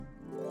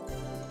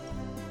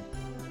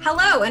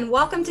Hello and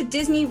welcome to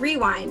Disney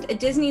Rewind, a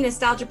Disney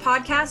nostalgia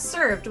podcast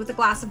served with a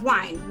glass of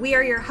wine. We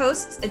are your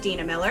hosts,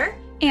 Adina Miller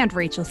and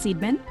Rachel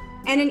Seidman.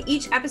 And in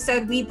each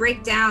episode, we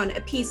break down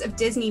a piece of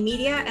Disney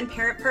media and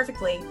pair it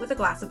perfectly with a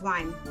glass of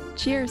wine.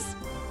 Cheers.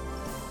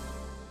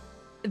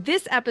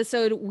 This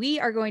episode, we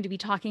are going to be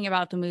talking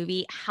about the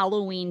movie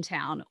Halloween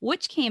Town,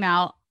 which came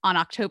out on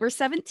October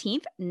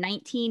 17th,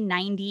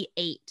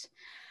 1998.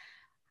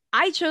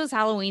 I chose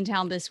Halloween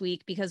Town this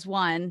week because,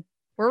 one,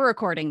 we're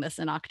recording this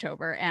in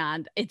October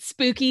and it's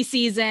spooky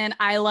season.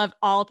 I love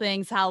all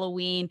things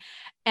Halloween.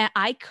 And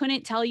I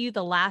couldn't tell you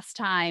the last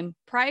time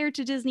prior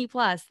to Disney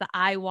Plus that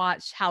I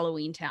watched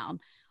Halloween Town.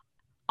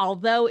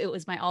 Although it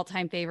was my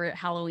all-time favorite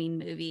Halloween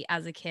movie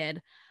as a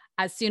kid.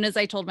 As soon as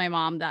I told my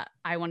mom that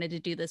I wanted to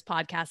do this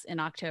podcast in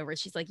October,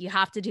 she's like, you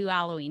have to do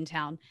Halloween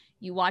Town.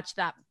 You watched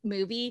that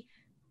movie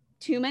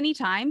too many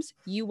times.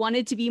 You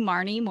wanted to be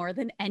Marnie more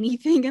than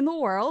anything in the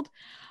world.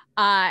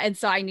 And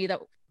so I knew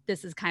that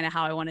this is kind of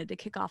how I wanted to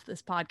kick off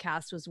this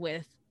podcast, was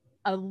with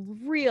a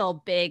real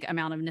big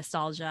amount of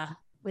nostalgia.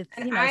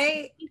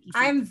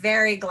 I'm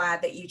very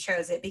glad that you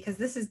chose it because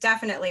this is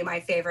definitely my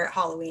favorite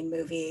Halloween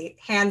movie,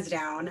 hands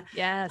down.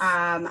 Yes.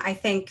 I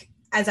think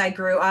as I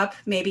grew up,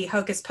 maybe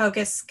Hocus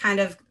Pocus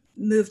kind of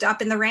moved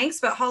up in the ranks,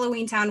 but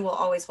Halloween Town will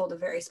always hold a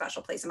very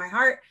special place in my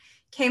heart.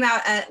 Came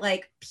out at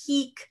like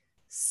peak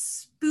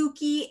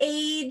spooky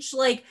age,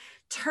 like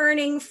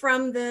turning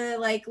from the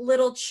like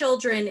little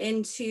children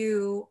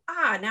into,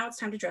 now it's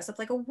time to dress up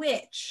like a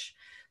witch.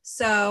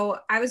 So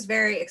I was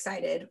very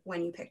excited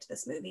when you picked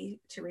this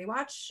movie to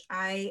rewatch.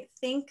 I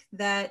think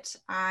that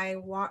I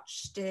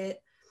watched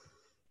it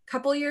a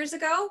couple years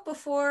ago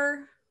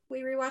before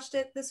we rewatched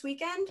it this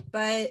weekend,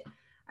 but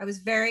I was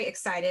very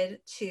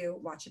excited to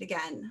watch it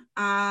again.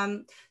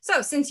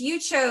 So since you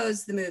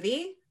chose the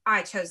movie,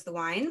 I chose the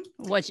wine.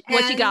 What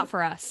you got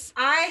for us?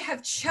 I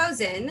have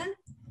chosen,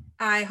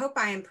 I hope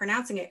I am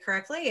pronouncing it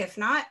correctly. If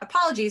not,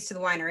 apologies to the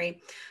winery.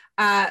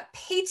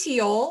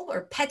 Petiole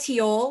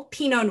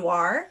Pinot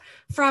Noir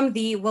from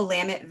the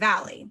Willamette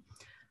Valley.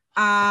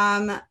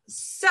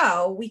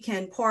 So we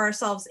can pour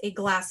ourselves a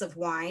glass of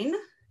wine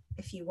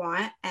if you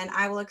want, and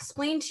I will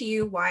explain to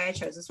you why I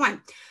chose this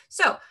wine.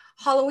 So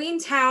Halloween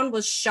Town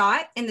was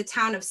shot in the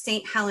town of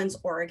St. Helens,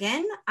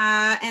 Oregon,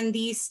 and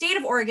the state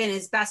of Oregon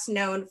is best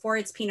known for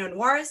its Pinot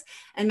Noirs,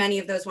 and many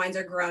of those wines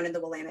are grown in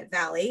the Willamette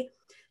Valley.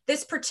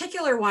 This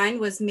particular wine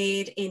was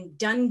made in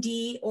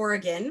Dundee,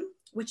 Oregon,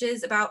 which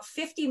is about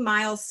 50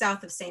 miles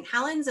south of St.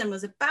 Helens, and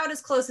was about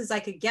as close as I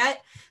could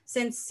get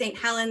since St.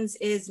 Helens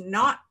is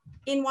not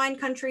in wine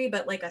country,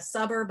 but like a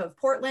suburb of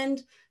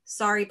Portland.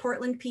 Sorry,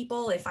 Portland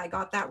people, if I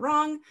got that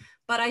wrong,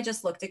 but I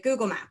just looked at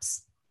Google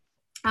Maps.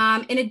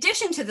 In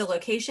addition to the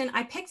location,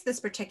 I picked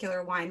this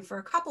particular wine for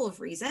a couple of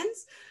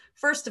reasons.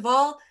 First of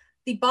all,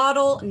 the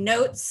bottle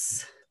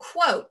notes,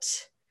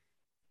 quote,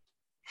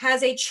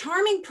 has a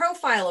charming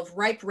profile of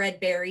ripe red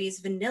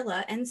berries,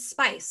 vanilla, and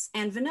spice.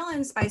 And vanilla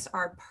and spice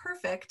are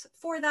perfect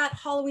for that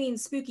Halloween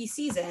spooky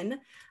season.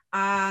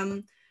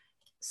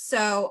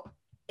 So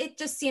it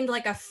just seemed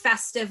like a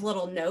festive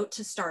little note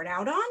to start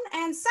out on.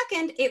 And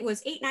second, it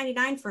was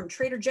 $8.99 from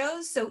Trader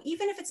Joe's. So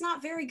even if it's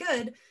not very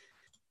good,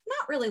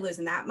 not really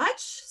losing that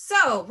much.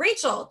 So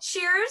Rachel,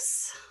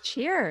 cheers.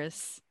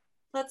 Cheers.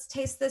 Let's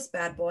taste this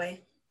bad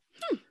boy.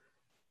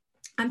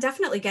 I'm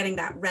definitely getting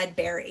that red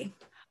berry.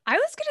 I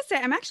was going to say,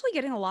 I'm actually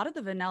getting a lot of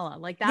the vanilla.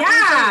 Like that,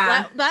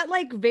 yeah. that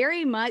like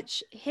very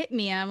much hit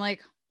me. And I'm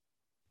like,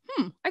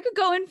 I could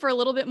go in for a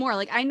little bit more.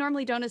 Like I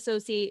normally don't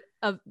associate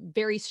a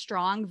very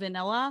strong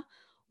vanilla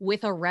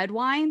with a red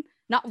wine.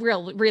 Not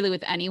really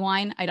with any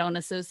wine. I don't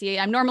associate.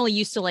 I'm normally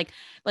used to like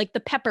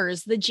the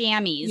peppers, the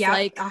jammies,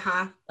 like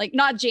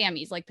not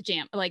jammies, like the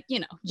jam, like,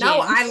 you know. No,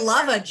 I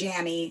love a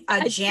jammy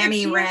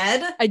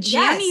red. A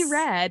jammy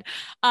red.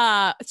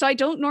 So I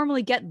don't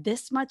normally get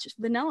this much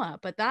vanilla,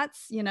 but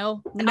that's, you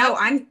know. No,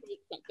 I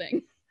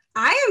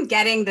am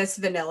getting this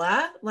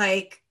vanilla.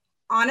 Like,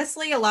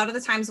 honestly, a lot of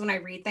the times when I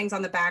read things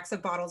on the backs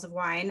of bottles of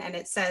wine and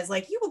it says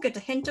like, you will get a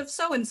hint of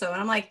so-and-so.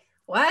 And I'm like,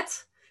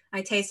 what?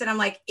 I taste it. I'm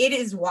like, it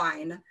is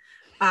wine.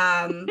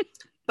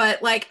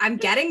 But like, I'm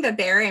getting the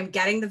berry, I'm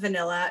getting the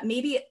vanilla,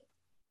 maybe,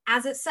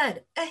 as it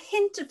said, a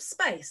hint of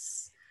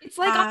spice. It's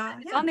like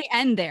it's on the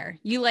end there.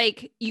 You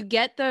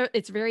get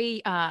it's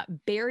very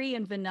berry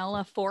and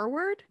vanilla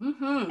forward,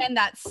 and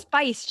that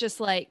spice just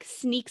like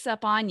sneaks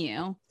up on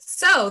you.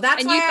 So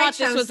that's why you thought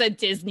this was a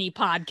Disney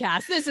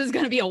podcast. This is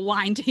going to be a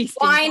wine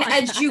tasting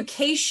podcast.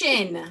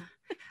 Education.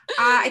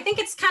 I think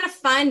it's kind of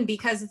fun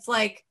because it's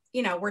like,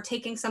 you know, we're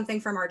taking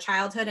something from our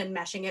childhood and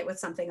meshing it with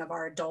something of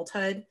our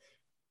adulthood.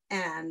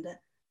 And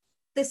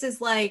this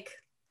is like,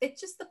 it's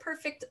just the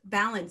perfect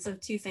balance of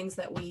two things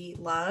that we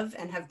love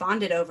and have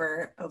bonded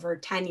over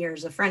 10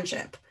 years of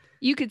friendship.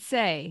 You could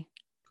say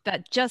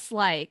that just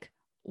like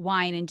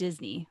wine and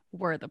Disney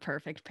were the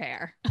perfect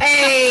pair.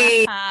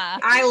 Hey,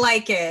 I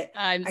like it.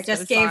 I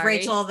just gave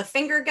Rachel the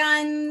finger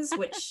guns,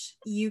 which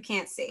you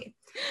can't see.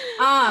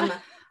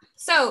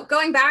 So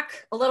going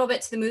back a little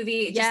bit to the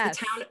movie, Yes.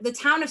 just the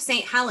town of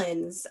St.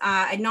 Helens.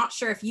 I'm not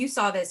sure if you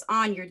saw this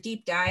on your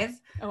deep dive.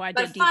 Oh, I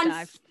but did deep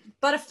dive.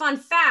 But a fun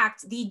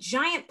fact, the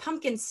giant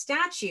pumpkin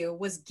statue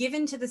was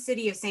given to the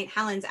city of St.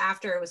 Helens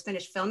after it was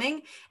finished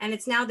filming. And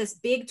it's now this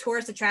big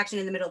tourist attraction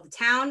in the middle of the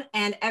town.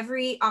 And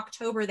every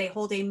October, they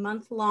hold a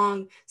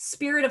month-long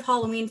Spirit of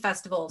Halloween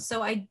festival.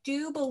 So I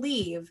do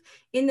believe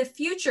in the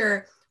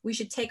future, we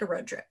should take a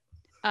road trip.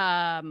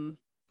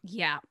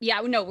 Yeah,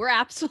 no, we're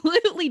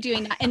absolutely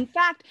doing that. In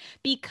fact,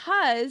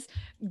 because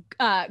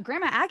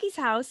Grandma Aggie's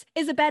house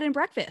is a bed and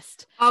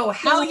breakfast. Oh,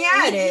 hell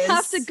yeah, it is. You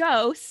have to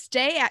go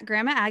stay at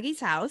Grandma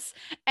Aggie's house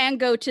and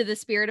go to the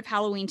Spirit of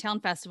Halloween Town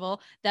Festival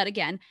that,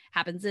 again,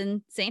 happens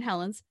in St.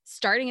 Helens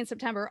starting in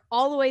September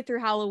all the way through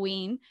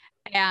Halloween.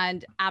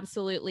 And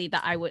absolutely,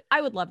 that I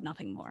would love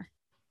nothing more.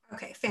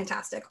 Okay,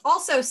 fantastic.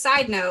 Also,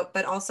 side note,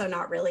 but also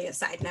not really a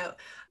side note.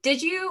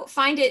 Did you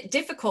find it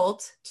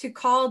difficult to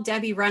call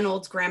Debbie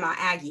Reynolds Grandma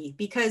Aggie?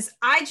 Because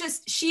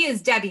she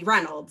is Debbie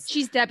Reynolds.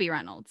 She's Debbie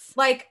Reynolds.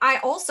 Like, I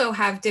also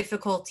have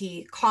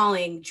difficulty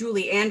calling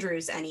Julie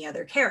Andrews any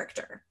other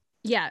character.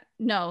 Yeah,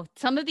 no,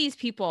 some of these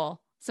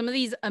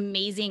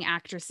amazing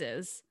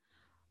actresses,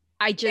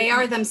 they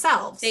are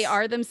themselves. They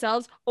are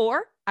themselves.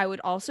 Or I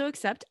would also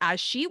accept, as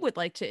she would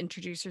like to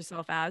introduce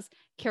herself as,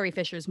 Carrie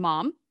Fisher's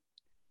mom.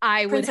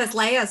 Princess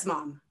Leia's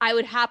mom. I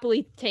would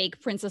happily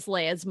take Princess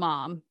Leia's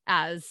mom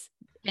as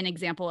an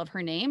example of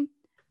her name.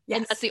 Yes.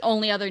 And that's the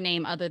only other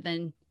name other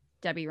than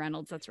Debbie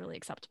Reynolds that's really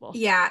acceptable.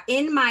 Yeah.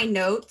 In my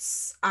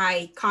notes,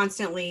 I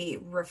constantly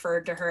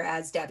referred to her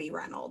as Debbie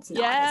Reynolds,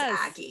 not as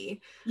Aggie.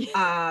 She's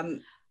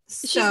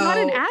not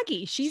an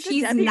Aggie. She's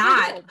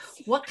not.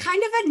 Reynolds. What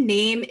kind of a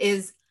name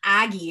is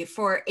Aggie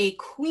for a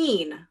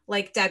queen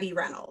like Debbie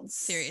Reynolds?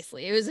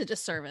 Seriously, it was a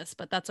disservice,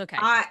 but that's okay.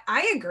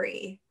 I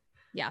agree.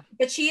 Yeah.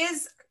 But she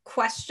is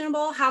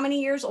questionable how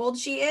many years old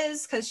she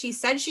is, because she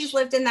said she's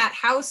lived in that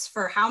house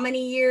for how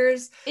many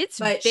years. It's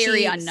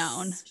very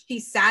unknown. She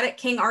sat at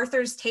King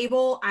Arthur's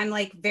table. I'm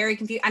like very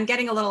confused. I'm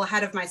getting a little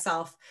ahead of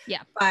myself.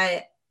 Yeah.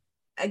 But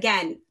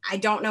again, I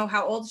don't know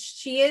how old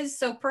she is.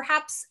 So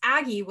perhaps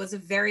Aggie was a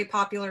very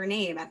popular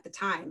name at the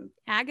time.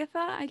 Agatha,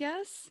 I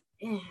guess.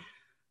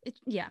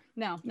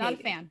 Not a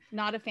fan.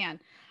 Not a fan.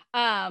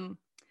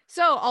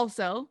 So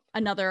also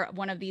another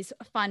one of these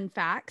fun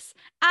facts,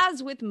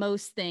 as with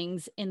most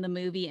things in the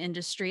movie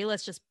industry,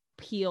 let's just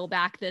peel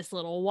back this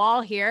little wall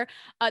here.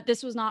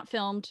 This was not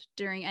filmed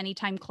during any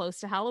time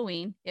close to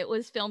Halloween. It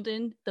was filmed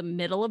in the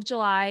middle of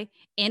July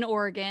in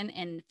Oregon.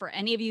 And for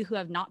any of you who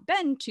have not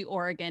been to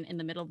Oregon in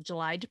the middle of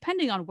July,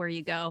 depending on where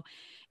you go,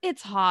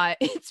 it's hot,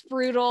 it's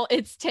brutal,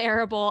 it's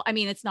terrible. I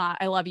mean, it's not.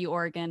 I love you,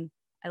 Oregon.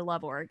 I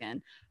love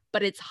Oregon.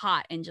 But it's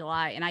hot in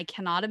July, and I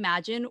cannot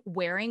imagine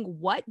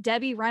wearing what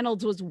Debbie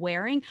Reynolds was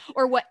wearing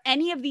or what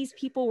any of these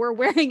people were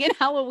wearing in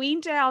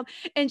Halloween Town.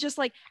 And just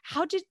like,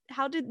 how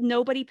did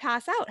nobody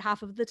pass out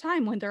half of the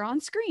time when they're on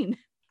screen?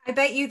 I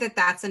bet you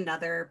that's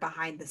another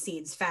behind the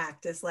scenes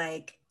fact, is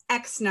like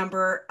X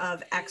number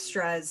of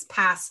extras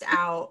passed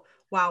out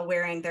while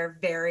wearing their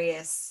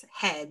various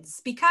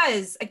heads.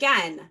 Because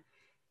again,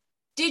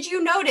 did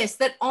you notice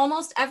that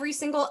almost every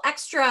single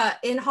extra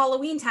in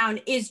Halloween Town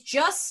is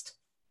just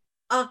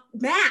a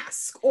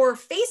mask or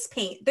face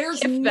paint? There's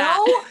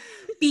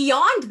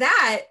beyond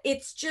that,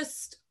 it's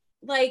just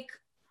like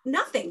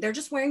nothing. They're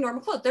just wearing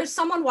normal clothes. There's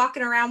someone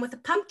walking around with a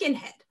pumpkin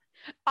head.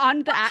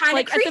 What kind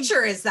of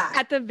creature is that?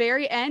 At the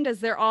very end,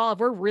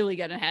 we're really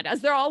getting ahead, as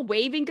they're all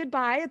waving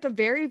goodbye at the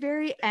very,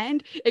 very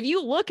end. If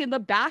you look in the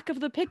back of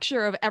the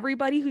picture of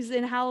everybody who's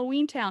in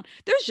Halloween Town,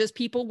 there's just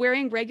people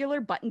wearing regular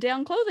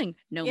button-down clothing.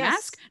 No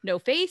mask, no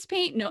face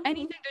paint, no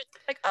anything.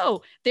 There's like,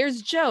 oh,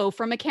 there's Joe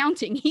from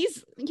accounting.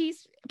 He's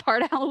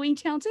part of Halloween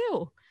Town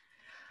too.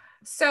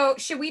 So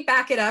should we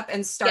back it up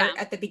and start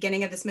at the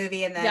beginning of this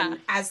movie, and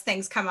then as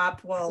things come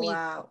up, we'll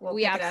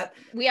pick it up?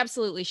 We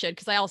absolutely should,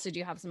 because I also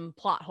do have some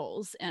plot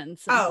holes and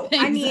some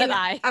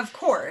things of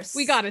course,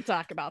 we got to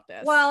talk about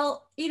this.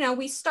 Well,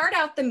 we start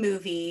out the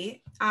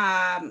movie.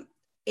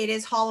 It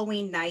is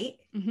Halloween night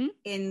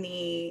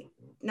in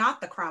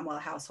not the Cromwell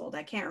household.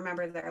 I can't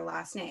remember their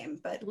last name,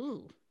 but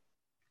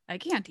I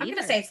can't either. I'm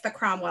gonna say it's the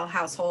Cromwell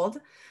household.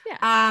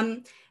 Yeah.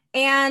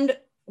 And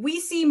we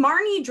see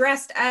Marnie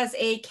dressed as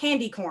a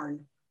candy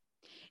corn.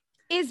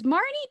 Is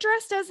Marnie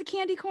dressed as a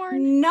candy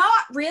corn?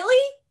 Not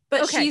really,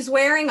 but she's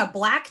wearing a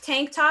black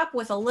tank top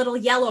with a little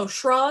yellow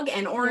shrug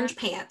and orange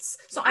pants.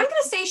 So I'm going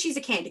to say she's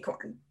a candy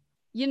corn.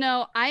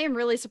 I am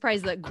really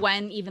surprised that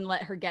Gwen even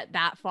let her get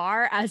that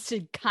far as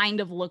to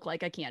kind of look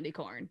like a candy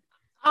corn.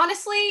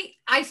 Honestly,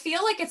 I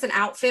feel like it's an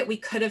outfit we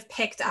could have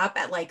picked up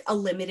at like a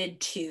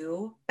limited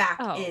 2 back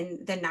in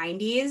the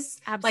 90s.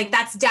 Absolutely. Like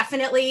that's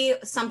definitely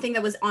something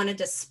that was on a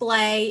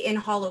display in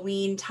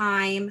Halloween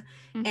time.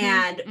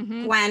 And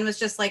Gwen was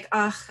just like,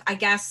 ugh, I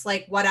guess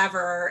like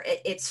whatever,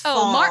 it's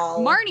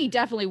fall. Marnie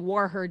definitely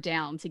wore her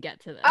down to get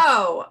to this.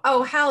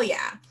 Oh, hell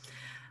yeah.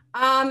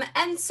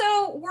 And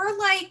so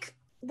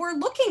we're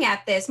looking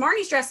at this.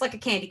 Marnie's dressed like a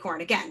candy corn.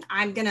 Again,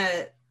 I'm going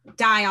to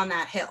die on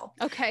that hill.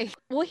 Okay.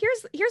 Well,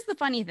 here's the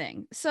funny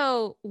thing.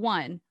 So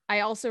one, I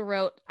also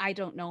wrote, I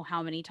don't know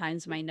how many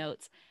times my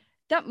notes,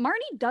 that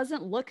Marnie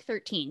doesn't look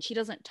 13. She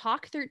doesn't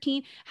talk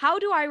 13. How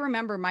do I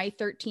remember my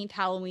 13th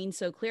Halloween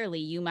so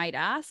clearly, you might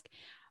ask?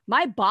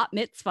 My bat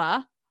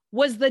mitzvah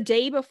was the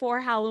day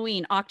before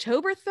Halloween,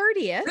 October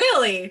 30th.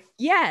 Really?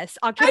 Yes,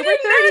 October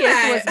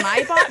 30th was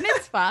my bat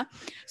mitzvah.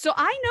 So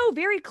I know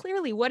very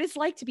clearly what it's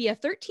like to be a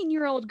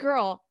 13-year-old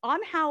girl on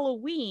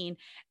Halloween.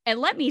 And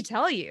let me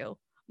tell you,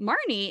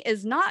 Marnie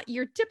is not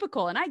your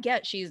typical, and I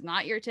get she's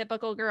not your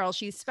typical girl.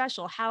 She's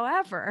special.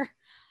 However,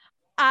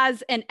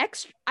 as an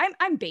extra,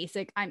 I'm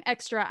basic, I'm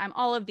extra, I'm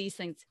all of these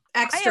things.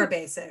 Extra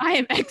basic. I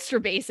am extra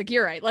basic.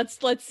 You're right. Let's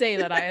say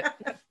that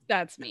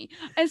that's me.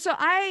 And so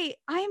I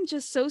am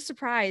just so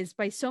surprised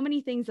by so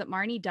many things that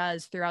Marnie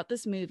does throughout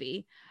this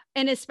movie.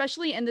 And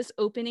especially in this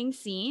opening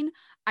scene,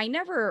 I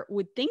never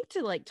would think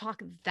to like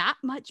talk that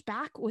much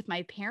back with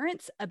my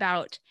parents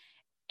about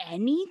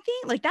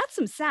anything. Like that's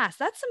some sass.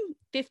 That's some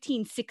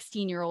 15,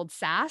 16-year-old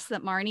sass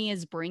that Marnie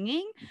is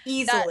bringing.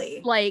 Easily.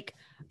 That, like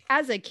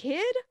as a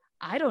kid,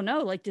 I don't know.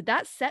 Like, did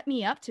that set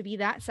me up to be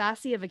that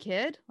sassy of a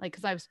kid? Like,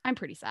 because I'm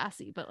pretty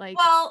sassy, but like.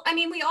 Well, I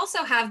mean, we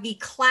also have the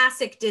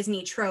classic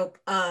Disney trope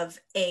of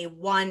a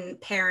one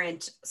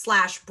parent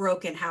 /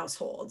 broken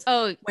household.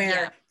 Oh,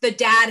 where the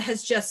dad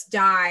has just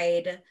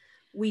died.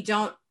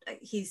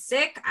 He's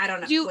sick. I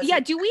don't know.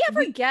 Do we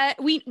ever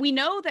get, we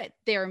know that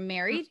they're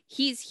married.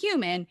 He's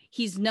human.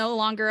 He's no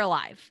longer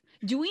alive.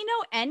 Do we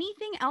know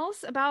anything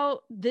else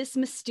about this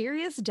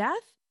mysterious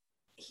death?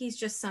 He's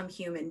just some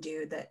human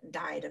dude that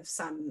died of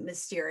some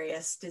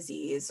mysterious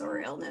disease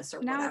or illness or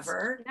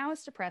whatever. Now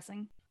it's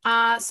depressing.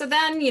 So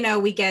then,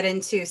 we get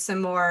into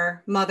some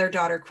more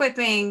mother-daughter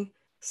quipping,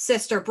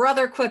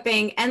 sister-brother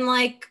quipping, and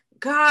like,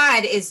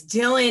 God, is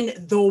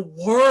Dylan the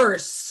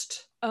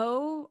worst?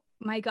 Oh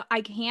my God.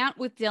 I can't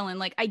with Dylan.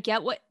 Like, I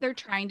get what they're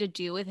trying to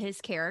do with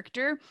his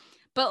character,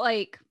 but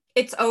like.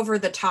 It's over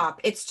the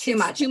top. It's too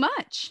much. Too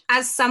much.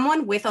 As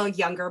someone with a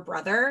younger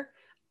brother,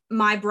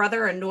 my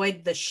brother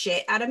annoyed the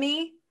shit out of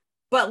me,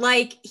 but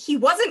like he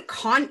wasn't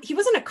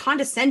a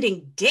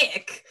condescending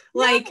dick.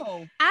 Like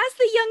no. As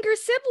the younger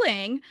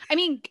sibling, I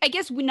mean, I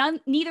guess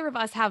neither of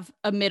us have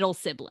a middle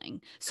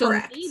sibling. So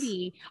correct.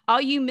 Maybe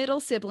all you middle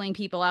sibling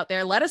people out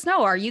there, let us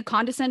know. Are you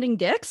condescending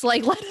dicks?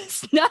 Like, let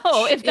us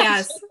know if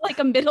that's just like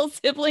a middle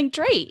sibling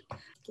trait.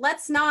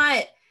 Let's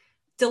not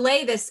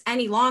delay this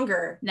any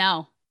longer.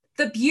 No.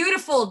 The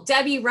beautiful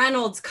Debbie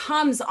Reynolds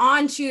comes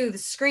onto the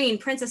screen,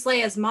 Princess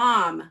Leia's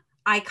mom.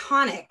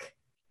 Iconic.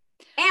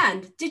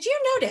 And did you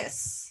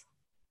notice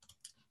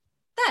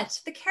that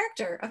the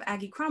character of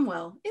Aggie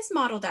Cromwell is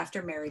modeled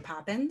after Mary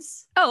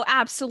Poppins? Oh,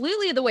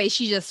 absolutely. The way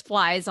she just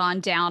flies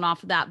on down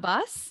off of that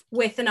bus.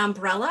 With an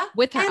umbrella.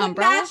 With her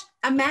umbrella.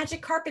 A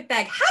magic carpet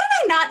bag. How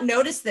did I not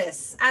notice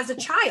this as a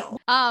child?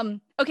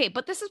 Okay,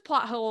 but this is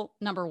plot hole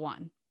number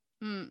 1.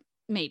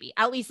 Maybe.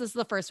 At least this is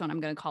the first one I'm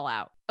going to call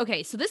out.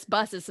 Okay, so this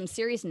bus is some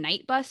serious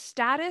night bus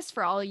status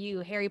for all you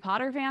Harry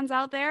Potter fans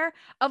out there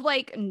of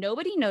like,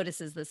 nobody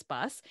notices this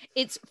bus.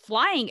 It's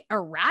flying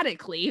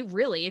erratically,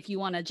 really, if you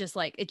want to just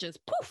like, it just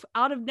poof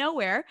out of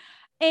nowhere.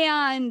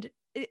 And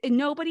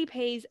nobody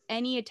pays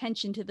any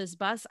attention to this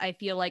bus. I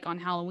feel like on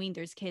Halloween,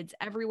 there's kids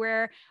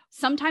everywhere.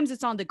 Sometimes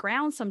it's on the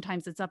ground.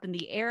 Sometimes it's up in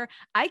the air.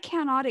 I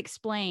cannot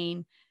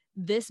explain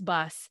this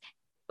bus,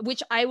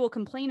 which I will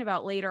complain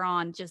about later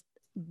on. Just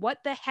what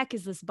the heck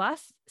is this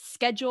bus?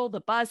 Schedule,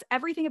 the bus,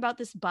 everything about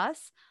this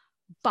bus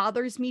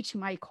bothers me to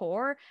my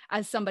core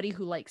as somebody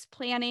who likes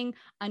planning,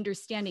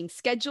 understanding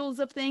schedules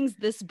of things.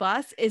 This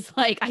bus is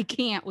like, I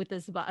can't with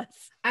this bus.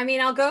 I mean,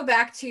 I'll go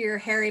back to your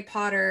Harry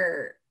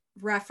Potter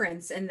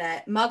reference in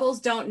that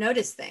Muggles don't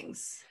notice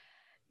things.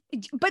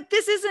 But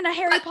this isn't a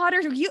Harry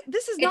Potter.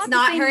 This is not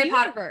the same Harry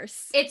universe. Potter.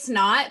 It's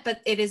not, but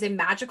it is a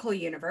magical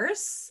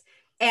universe.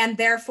 And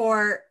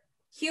therefore,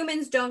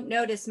 humans don't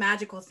notice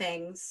magical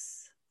things.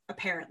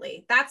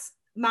 Apparently, that's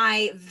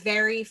my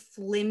very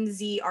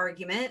flimsy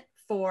argument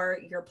for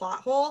your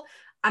plot hole.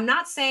 I'm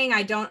not saying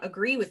I don't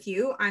agree with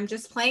you. I'm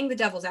just playing the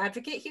devil's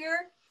advocate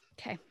here.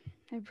 Okay,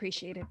 I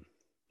appreciate it.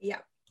 Yeah.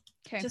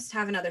 Okay. Just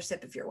have another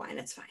sip of your wine.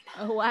 It's fine.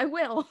 Oh, I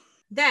will.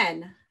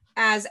 Then,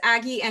 as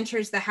Aggie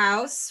enters the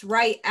house,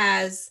 right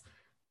as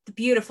the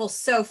beautiful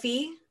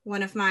Sophie,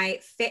 one of my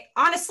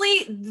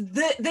honestly,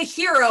 the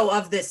hero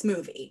of this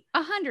movie.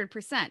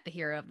 100% the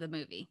hero of the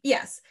movie.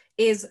 Yes,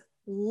 is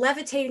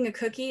levitating a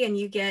cookie, and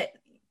you get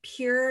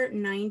pure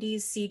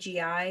 90s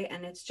CGI,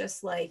 and it's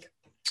just like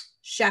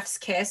chef's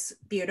kiss.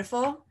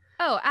 Beautiful.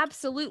 Oh,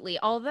 absolutely.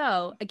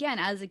 Although, again,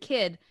 as a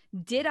kid,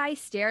 did I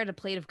stare at a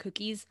plate of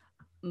cookies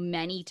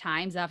many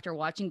times after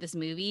watching this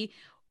movie,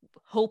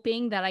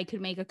 hoping that I could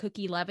make a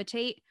cookie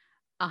levitate?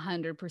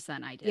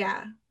 100% I did.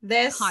 Yeah.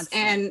 This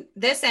and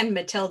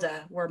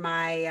Matilda were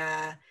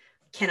my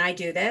can I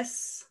do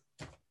this?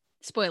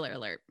 Spoiler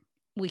alert.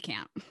 We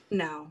can't.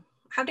 No.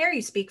 How dare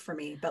you speak for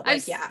me? But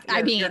like,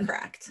 you're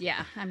correct.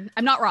 Yeah, I'm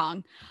not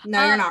wrong.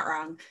 No, you're not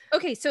wrong.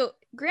 Okay, so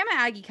Grandma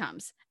Aggie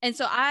comes. And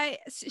so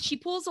she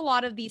pulls a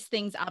lot of these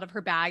things out of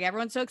her bag.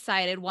 Everyone's so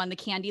excited. One, the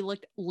candy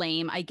looked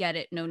lame. I get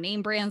it. No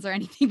name brands or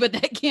anything, but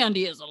that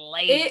candy is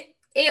lame.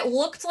 It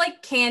looked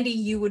like candy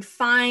you would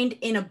find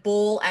in a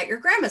bowl at your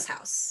grandma's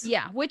house.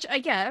 Yeah, which I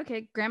get.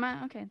 Okay,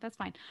 grandma. Okay, that's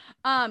fine.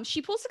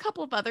 She pulls a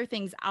couple of other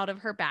things out of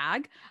her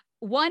bag.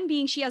 One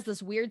being she has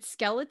this weird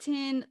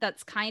skeleton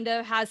that's kind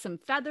of has some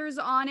feathers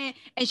on it,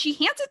 and she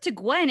hands it to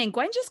Gwen, and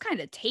Gwen just kind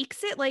of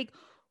takes it like,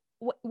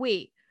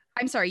 wait,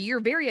 I'm sorry,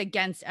 you're very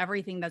against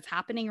everything that's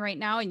happening right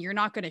now, and you're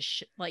not gonna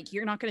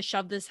you're not gonna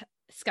shove this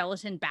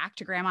skeleton back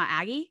to Grandma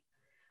Aggie.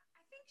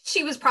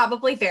 She was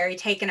probably very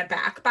taken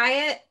aback by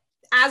it,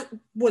 as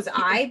was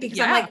I, because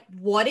I'm like,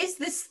 what is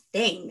this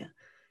thing?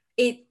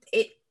 It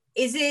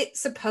is it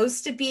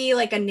supposed to be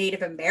like a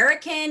Native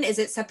American? Is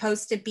it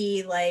supposed to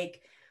be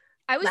like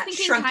I was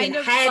thinking shrunken kind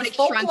of head like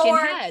folklore?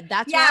 shrunken head.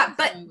 That's where I was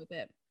but going with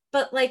it.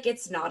 But like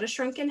it's not a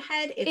shrunken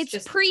head. It's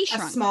just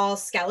pre-shrunk. A small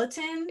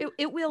skeleton.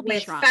 It will be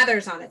with shrunk.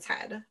 Feathers on its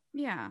head.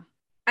 Yeah.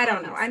 I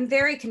don't know. I'm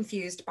very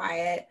confused by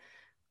it.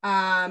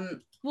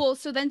 Well,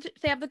 so then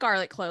they have the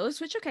garlic cloves,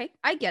 which, okay,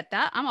 I get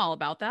that. I'm all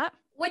about that.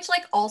 Which,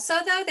 like, also,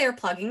 though, they're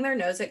plugging their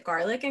nose at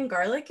garlic, and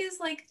garlic is,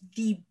 like,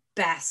 the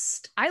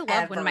best I love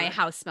ever. when my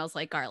house smells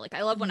like garlic.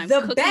 I love when I'm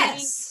cooking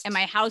and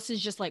my house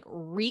is just, like,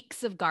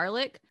 reeks of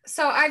garlic.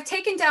 So I've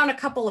taken down a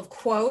couple of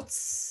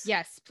quotes.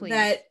 Yes, please.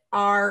 That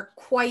are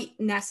quite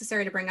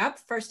necessary to bring up.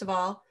 First of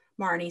all,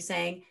 Marnie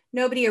saying,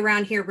 "Nobody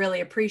around here really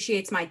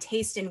appreciates my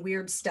taste in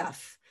weird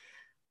stuff."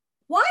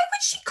 Why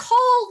would she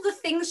call the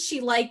things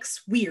she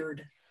likes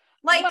weird?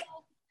 Like,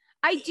 well,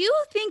 I do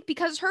think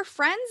because her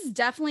friends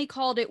definitely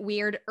called it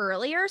weird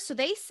earlier. So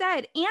they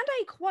said, and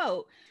I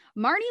quote,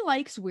 Marnie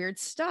likes weird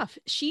stuff.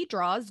 She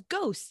draws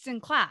ghosts in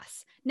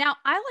class. Now,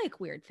 I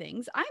like weird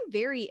things. I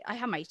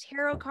have my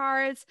tarot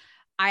cards.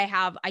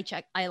 I'm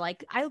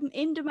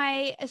into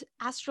my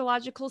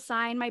astrological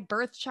sign, my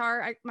birth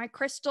chart, my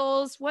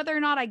crystals. Whether or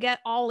not I get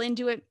all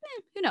into it,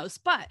 who knows?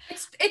 But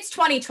it's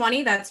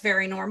 2020. That's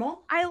very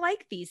normal. I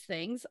like these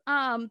things.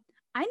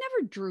 I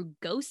never drew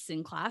ghosts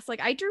in class.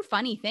 Like I drew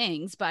funny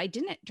things, but I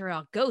didn't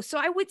draw ghosts. So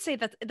I would say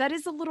that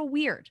is a little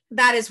weird.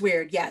 That is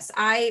weird. Yes.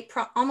 I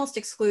almost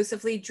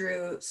exclusively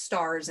drew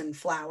stars and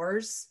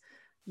flowers.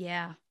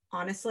 Yeah.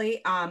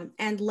 Honestly.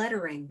 And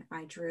lettering.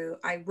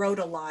 I wrote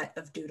a lot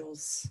of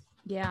doodles.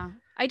 Yeah.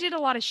 I did a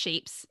lot of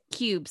shapes,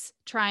 cubes,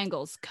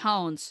 triangles,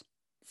 cones,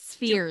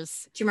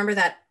 spheres. Do you remember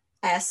that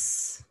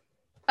S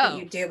that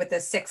you do with the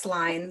 6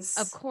 lines?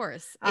 Of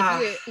course.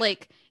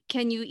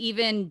 Can you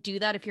even do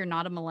that if you're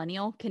not a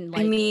millennial? Can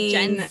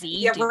Gen Z?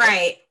 Yeah,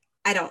 right.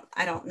 I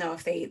don't know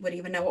if they would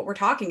even know what we're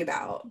talking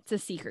about. It's a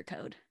secret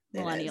code,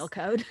 millennial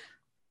code.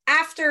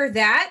 After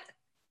that,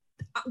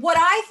 what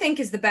I think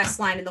is the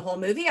best line in the whole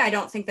movie, I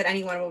don't think that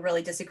anyone will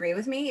really disagree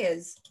with me,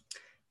 is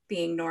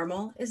being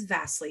normal is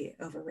vastly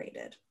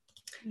overrated.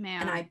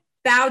 Man. And I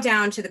bow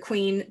down to the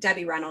Queen,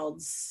 Debbie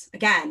Reynolds.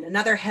 Again,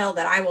 another hill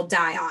that I will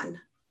die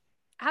on.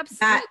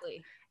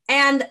 Absolutely.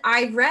 And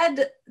I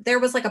read, there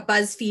was like a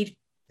BuzzFeed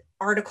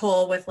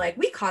article with like,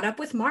 we caught up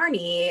with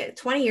Marnie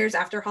 20 years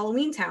after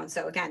Halloween Town.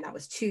 So again, that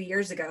was 2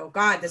 years ago.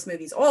 God, this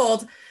movie's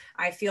old.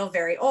 I feel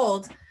very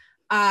old.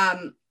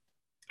 And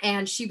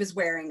she was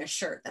wearing a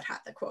shirt that had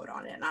the quote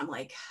on it. And I'm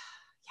like,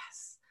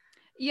 yes.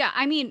 Yeah.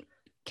 I mean,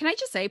 can I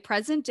just say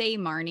present day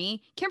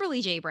Marnie,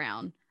 Kimberly J.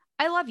 Brown,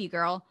 I love you,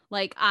 girl.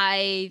 Like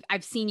I've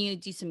seen you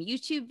do some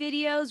YouTube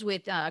videos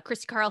with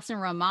Christy Carlson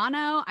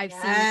Romano. I've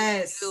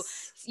seen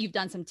you've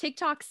done some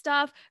TikTok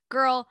stuff.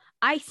 Girl,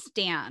 I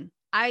stan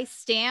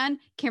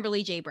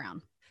Kimberly J.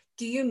 Brown.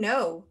 Do you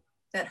know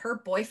that her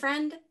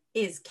boyfriend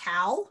is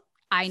Cal?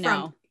 I know.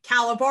 From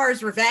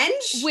Calabar's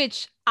Revenge?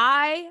 Which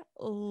I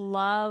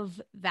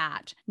love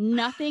that.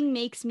 Nothing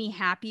makes me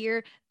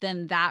happier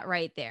than that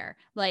right there.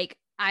 Like,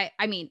 I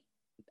mean,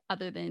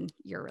 other than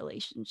your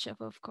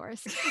relationship, of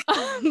course.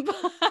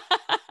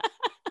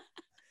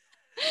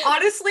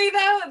 Honestly,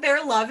 though,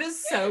 their love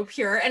is so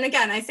pure. And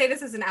again, I say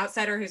this as an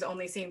outsider who's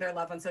only seeing their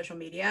love on social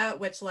media,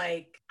 which,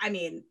 like, I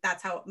mean,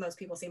 that's how most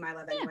people see my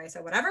love anyway,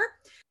 so whatever.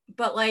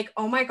 But, like,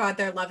 oh my God,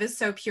 their love is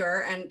so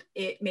pure and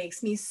it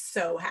makes me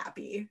so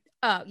happy.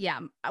 Oh, yeah.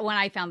 When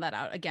I found that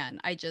out,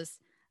 again,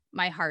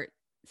 my heart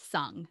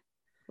sung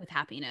with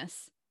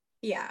happiness.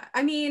 Yeah.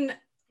 I mean,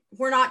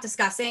 we're not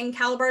discussing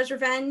Calabar's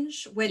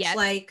Revenge, which,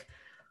 like,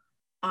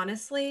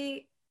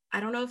 honestly, I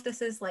don't know if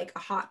this is, like, a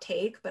hot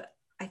take, but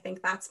I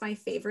think that's my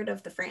favorite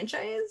of the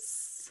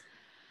franchise.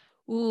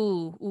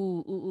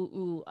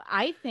 Ooh.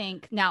 I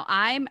think now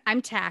I'm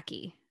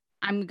tacky.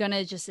 I'm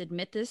gonna just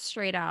admit this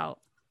straight out.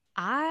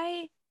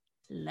 I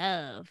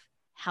love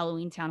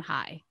Halloween Town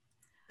High.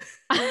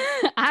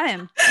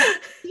 I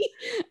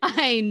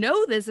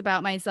know this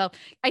about myself.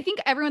 I think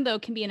everyone though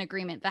can be in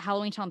agreement that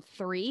Halloween Town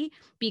 3,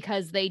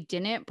 because they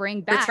didn't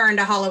bring back Return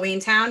to Halloween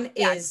Town,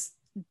 is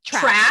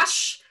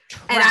trash.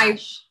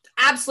 And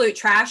absolute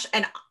trash.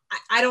 And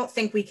I don't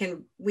think we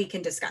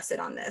can discuss it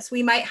on this.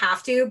 We might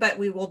have to, but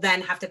we will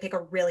then have to pick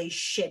a really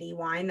shitty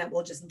wine that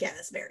will just get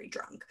us very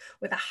drunk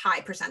with a high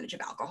percentage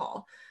of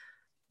alcohol.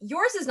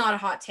 Yours is not a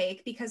hot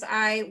take because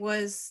I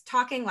was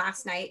talking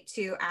last night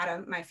to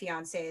Adam, my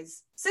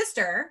fiance's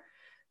sister,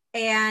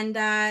 and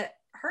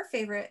her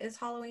favorite is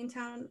Halloween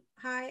Town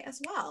High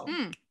as well.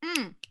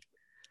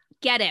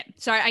 Get it.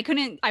 Sorry,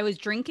 I was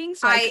drinking,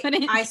 so I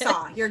couldn't. I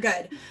saw. You're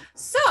good.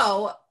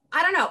 So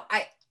I don't know.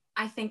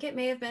 I think it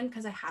may have been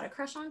because I had a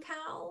crush on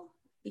Cal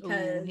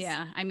because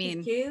yeah, I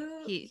mean,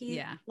 he's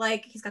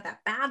cute. He's got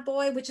that bad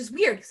boy, which is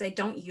weird because I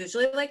don't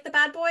usually like the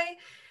bad boy,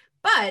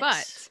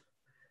 but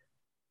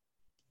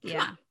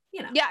yeah, on,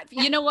 you know. Yeah,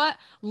 you know what?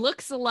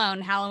 Looks alone,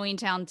 Halloween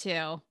Town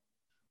 2.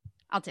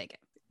 I'll take it.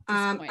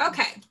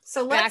 Okay,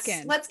 so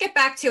let's get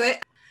back to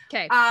it.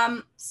 Okay.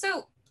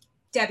 So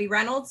Debbie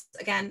Reynolds,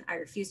 again, I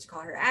refuse to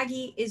call her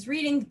Aggie, is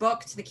reading the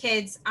book to the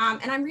kids.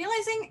 And I'm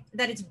realizing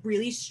that it's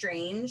really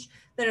strange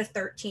that a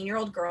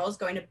 13-year-old girl is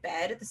going to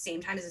bed at the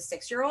same time as a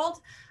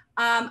 6-year-old.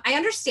 I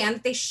understand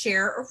that they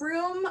share a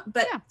room,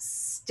 but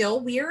still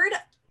weird.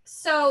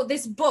 So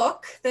this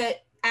book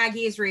that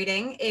Aggie is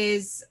reading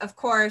is, of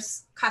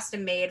course,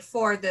 custom made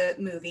for the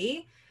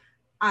movie.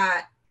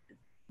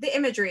 The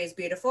imagery is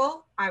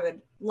beautiful. I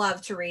would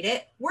love to read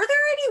it. Were there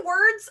any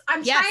words?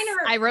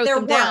 I wrote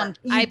them down.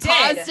 I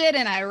paused it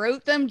and I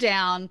wrote them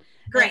down.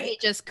 Great. Let me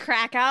just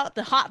crack out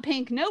the hot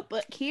pink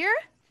notebook here.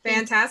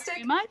 Fantastic.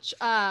 Thank you very much.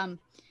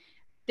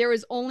 There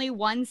was only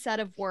one set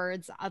of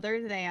words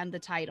other than the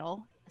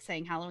title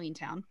saying Halloween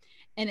Town.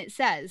 And it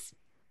says,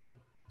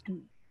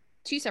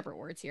 2 separate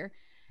words here,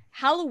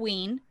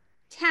 Halloween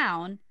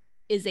Town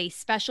is a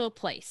special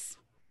place.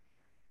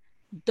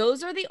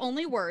 Those are the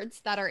only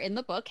words that are in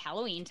the book,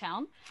 Halloween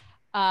Town.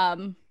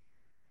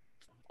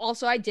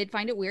 Also, I did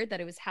find it weird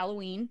that it was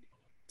Halloween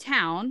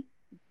Town,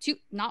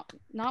 not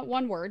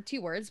one word,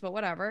 2 words, but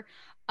whatever.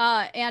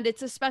 And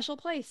it's a special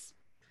place.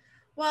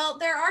 Well,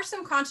 there are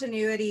some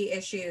continuity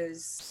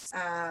issues,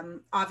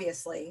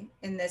 obviously,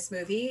 in this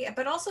movie,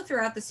 but also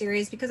throughout the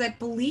series, because I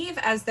believe,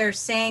 as they're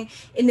saying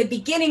in the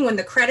beginning when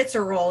the credits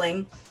are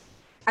rolling,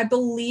 I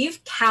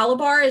believe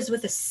Calabar is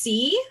with a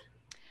C.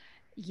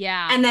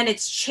 Yeah. And then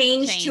it's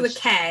changed to a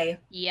K.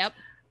 Yep.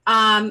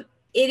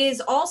 It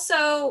is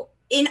also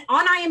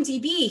on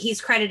IMDb, he's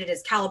credited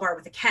as Calabar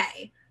with a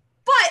K.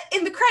 But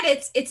in the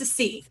credits, it's a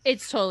C.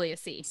 It's totally a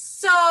C.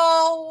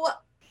 So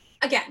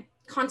again,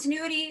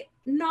 continuity,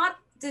 not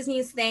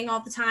Disney's thing all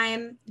the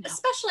time,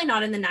 especially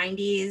not in the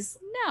 90s.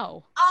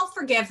 No. I'll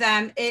forgive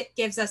them. It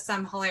gives us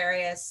some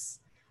hilarious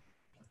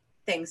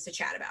things to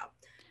chat about.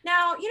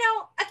 Now,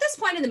 at this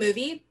point in the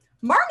movie,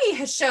 Marnie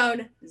has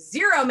shown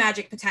 0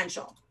 magic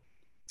potential.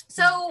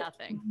 So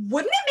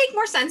wouldn't it make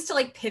more sense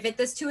to pivot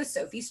this to a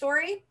Sophie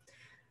story?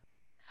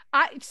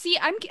 I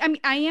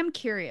am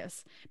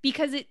curious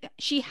because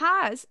she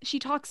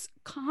talks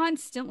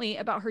constantly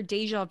about her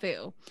deja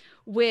vu,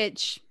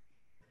 which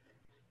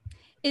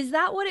is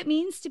that what it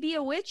means to be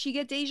a witch? You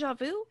get deja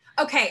vu?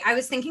 Okay, I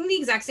was thinking the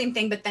exact same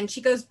thing, but then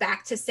she goes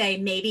back to say,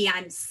 maybe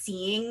I'm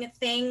seeing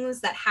things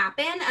that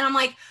happen. And I'm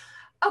like,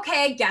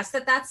 okay, I guess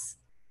that's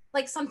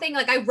something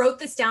I wrote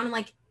this down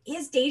and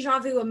is deja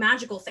vu a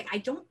magical thing? I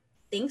don't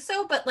think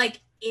so, but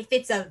if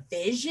it's a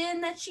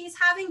vision that she's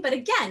having, but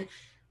again,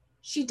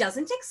 she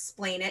doesn't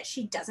explain it,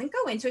 she doesn't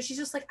go into it, she's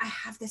just I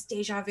have this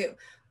deja vu.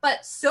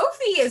 But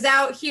Sophie is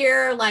out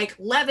here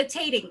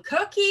levitating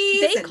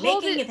cookies and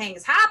making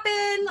things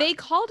happen. They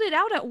called it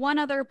out at one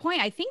other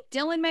point. I think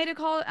Dylan made a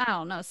call. I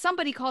don't know,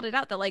 somebody called it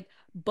out that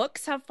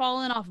books have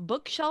fallen off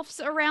bookshelves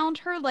around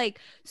her.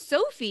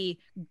 Sophie,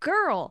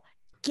 girl,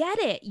 get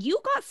it, you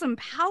got some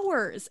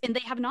powers and they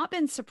have not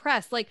been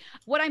suppressed.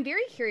 What I'm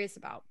very curious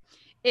about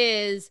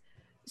is,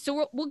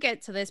 so we'll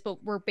get to this,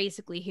 but we're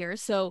basically here.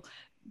 So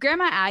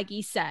Grandma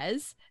Aggie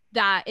says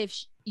that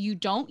if you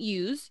don't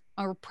use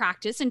or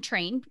practice and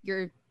train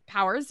your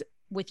powers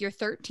with your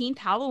 13th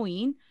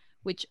Halloween,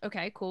 which,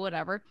 okay, cool,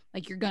 whatever,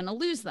 you're gonna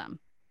lose them.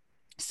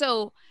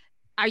 So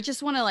I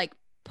just want to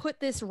put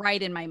this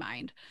right in my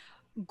mind.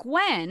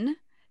 Gwen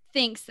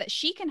thinks that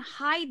she can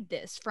hide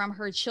this from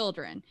her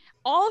children.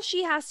 All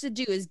she has to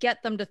do is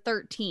get them to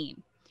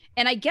 13.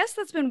 And I guess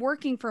that's been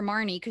working for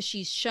Marnie because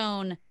she's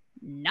shown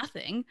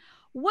nothing.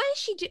 What does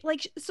she do?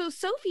 So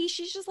Sophie,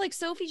 she's just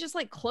Sophie just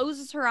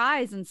closes her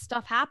eyes and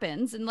stuff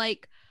happens. And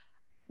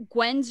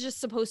Gwen's just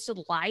supposed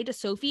to lie to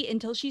Sophie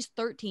until she's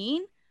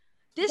 13.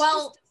 This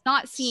just does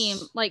not seem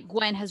like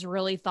Gwen has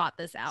really thought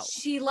this out.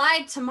 She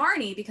lied to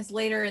Marnie because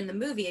later in the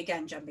movie,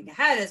 again, jumping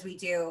ahead as we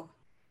do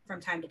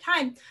from time to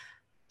time,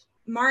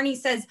 Marnie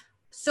says,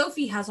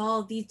 Sophie has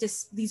all of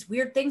these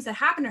weird things that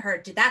happen to her.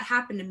 Did that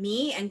happen to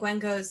me? And Gwen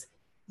goes,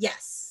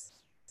 yes.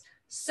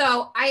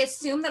 So I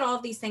assume that all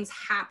of these things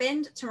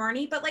happened to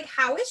Marnie, but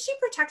how is she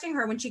protecting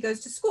her when she goes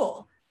to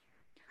school?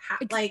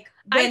 When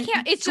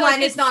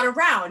Gwen is not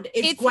around,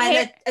 is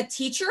Gwen a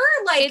teacher?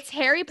 It's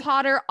Harry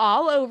Potter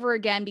all over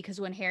again, because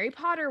when Harry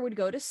Potter would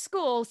go to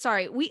school,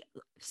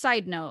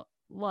 side note,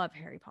 love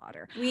Harry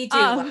Potter. We do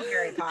love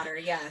Harry Potter,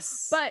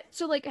 yes. But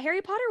so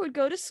Harry Potter would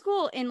go to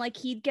school and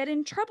he'd get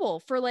in trouble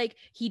for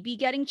he'd be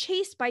getting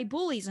chased by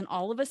bullies, and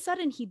all of a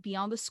sudden he'd be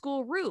on the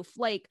school roof.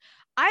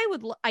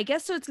 I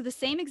guess so. It's the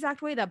same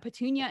exact way that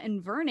Petunia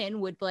and Vernon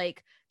would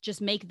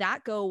just make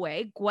that go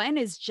away. Gwen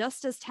is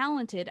just as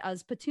talented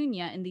as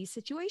Petunia in these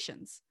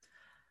situations.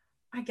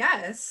 I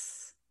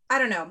guess. I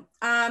don't know.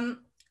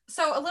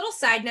 So a little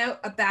side note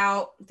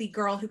about the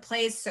girl who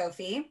plays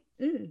Sophie.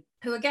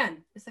 who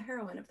again is the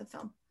heroine of the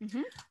film.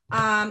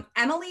 Mm-hmm.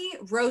 Emily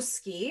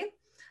Roski.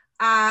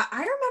 I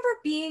remember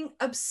being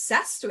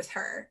obsessed with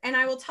her, and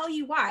I will tell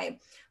you why.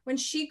 When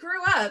she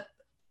grew up,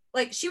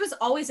 like she was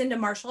always into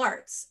martial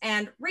arts.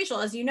 And Rachel,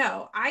 as you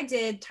know, I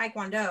did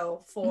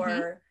Taekwondo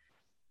for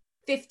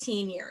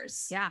 15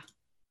 years. Yeah.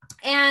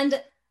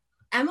 And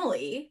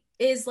Emily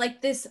is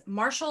like this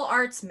martial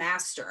arts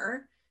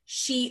master.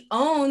 She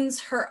owns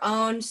her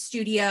own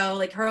studio,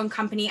 like her own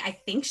company. I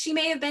think she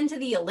may have been to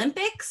the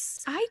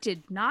Olympics. I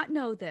did not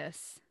know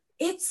this.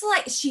 It's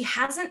like she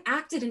hasn't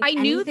acted in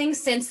anything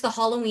since the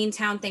Halloween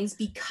Town things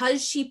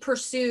because she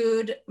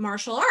pursued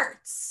martial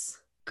arts.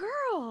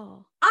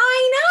 Girl.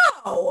 I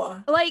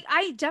know. Like,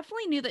 I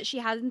definitely knew that she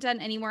hasn't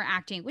done any more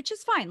acting, which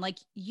is fine. Like,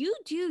 you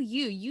do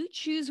you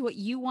choose what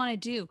you want to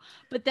do.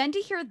 But then to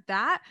hear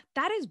that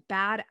is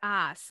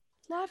badass.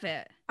 Love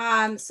it.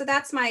 So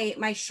that's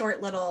my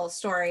short little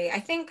story. I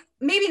think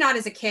maybe not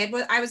as a kid,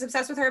 I was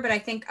obsessed with her, but I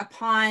think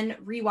upon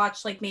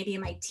rewatch, like maybe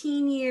in my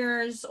teen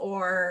years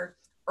or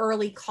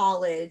early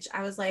college,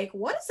 I was like,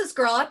 what is this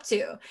girl up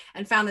to?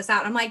 And found this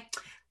out. I'm like,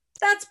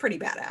 that's pretty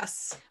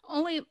badass.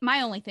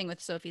 My only thing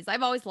with Sophie's,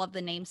 I've always loved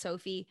the name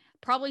Sophie.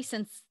 Probably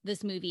since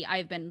this movie,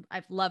 I've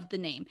loved the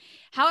name.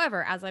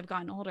 However, as I've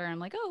gotten older, I'm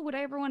like, oh, would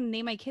I ever want to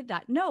name my kid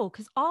that? No,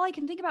 because all I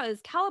can think about is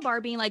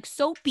Calabar being like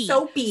Soapy.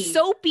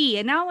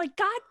 And now, like,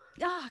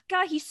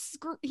 God,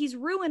 he's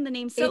ruined the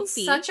name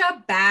Sophie. It's such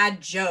a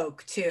bad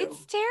joke too.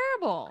 It's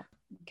terrible.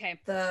 Okay,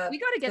 we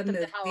got to get them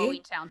to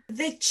Halloween Town.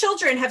 The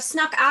children have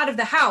snuck out of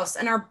the house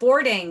and are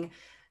boarding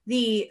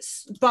the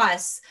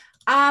bus.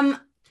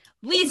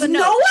 Leave a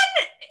note.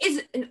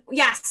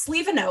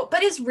 Leave a note,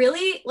 but is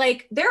really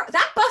like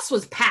that bus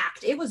was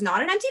packed. It was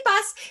not an empty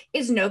bus.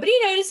 Is nobody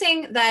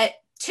noticing that?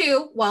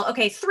 2, well,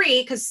 okay,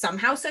 3, because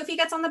somehow Sophie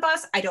gets on the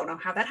bus. I don't know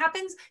how that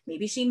happens.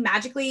 Maybe she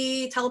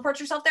magically teleports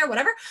herself there,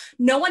 whatever.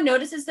 No one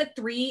notices that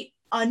 3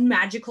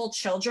 unmagical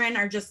children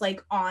are just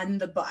like on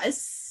the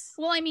bus.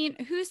 Well, I mean,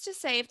 who's to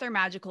say if they're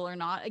magical or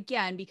not?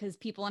 Again, because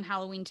people in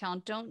Halloween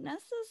Town don't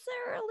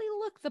necessarily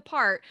look the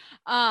part.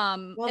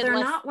 Well, they're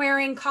not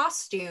wearing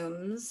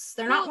costumes.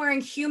 They're not wearing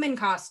human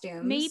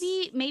costumes.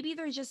 Maybe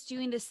they're just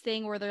doing this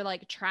thing where they're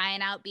like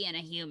trying out being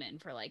a human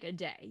for like a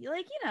day.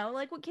 Like,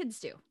 like what kids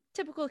do.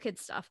 Typical kid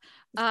stuff.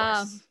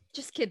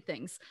 Just kid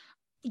things.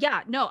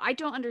 Yeah, no, I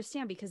don't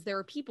understand because there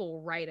are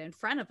people right in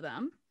front of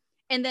them.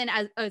 And then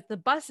as the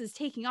bus is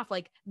taking off,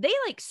 like they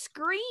like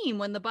scream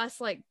when the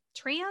bus like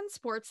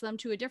transports them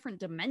to a different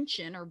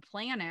dimension or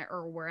planet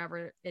or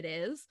wherever it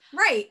is.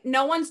 Right.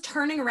 No one's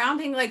turning around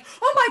being like,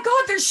 oh my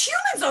God, there's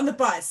humans on the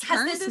bus.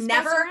 Has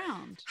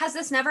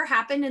this never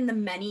happened in the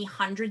many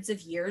hundreds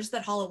of years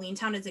that Halloween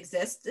Town has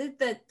existed,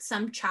 that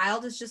some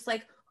child is just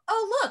like,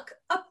 oh, look,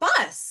 a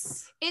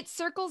bus? It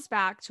circles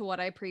back to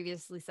what I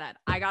previously said.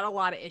 I got a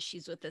lot of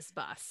issues with this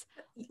bus.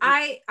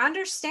 I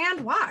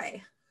understand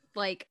why.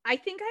 Like, I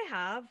think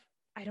I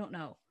don't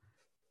know,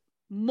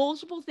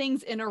 multiple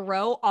things in a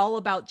row all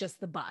about just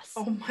the bus.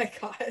 Oh my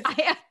God.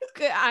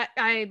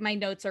 I my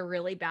notes are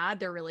really bad.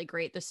 They're really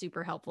great. They're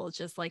super helpful. It's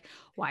just like,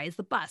 why is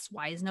the bus?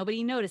 Why is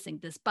nobody noticing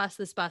this bus?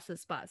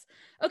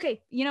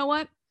 Okay, you know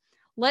what?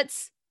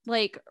 Let's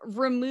like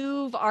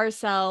remove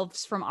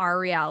ourselves from our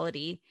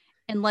reality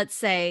and let's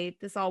say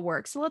this all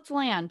works. So let's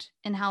land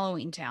in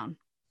Halloween Town.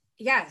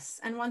 Yes.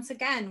 And once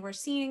again, we're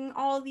seeing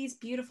all these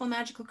beautiful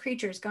magical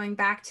creatures, going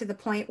back to the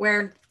point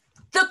where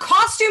the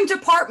costume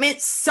department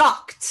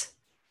sucked.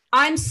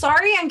 I'm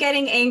sorry I'm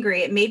getting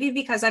angry. It may be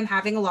because I'm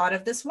having a lot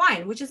of this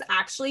wine, which is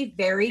actually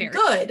very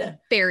good.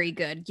 Very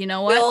good. You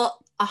know what? We'll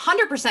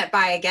 100%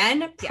 buy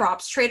again.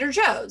 Props, yeah. Trader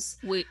Joe's.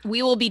 We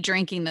will be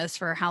drinking this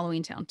for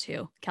Halloween Town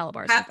too.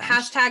 Calabar's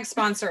hashtag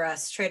sponsor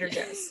us, Trader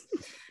Joe's.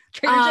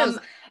 Trader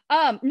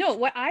Joe's. No,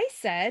 what I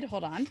said,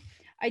 hold on.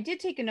 I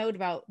did take a note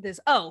about this.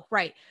 Oh,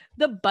 right.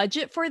 The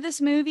budget for this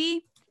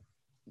movie,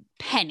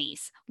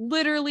 pennies.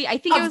 Literally, I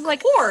think it was like,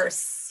 of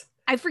course.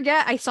 I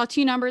forget. I saw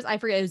 2 numbers. I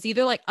forget. It was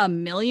either like $1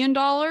 million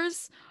or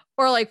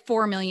like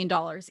 $4 million.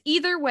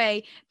 Either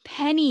way,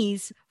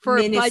 pennies for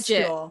a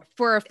budget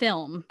for a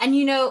film. And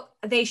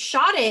they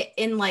shot it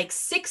in like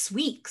 6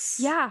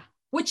 weeks. Yeah.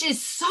 Which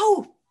is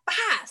so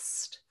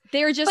fast.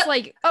 They're just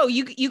like, oh,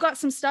 you got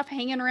some stuff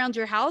hanging around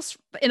your house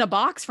in a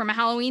box from a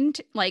Halloween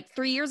like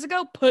 3 years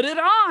ago. Put it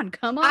on.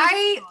 Come on.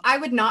 I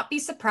would not be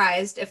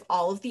surprised if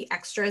all of the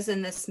extras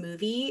in this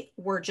movie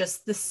were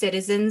just the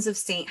citizens of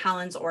St.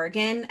 Helens,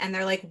 Oregon. And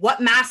they're like, what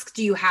mask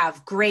do you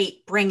have?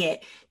 Great. Bring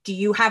it. Do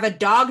you have a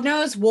dog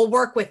nose? We'll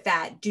work with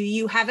that. Do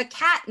you have a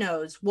cat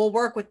nose? We'll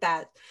work with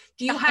that.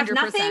 Do you have 100%.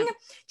 Nothing?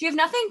 Do you have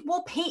nothing?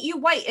 We'll paint you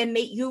white and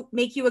make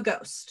you a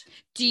ghost.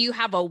 Do you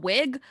have a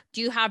wig?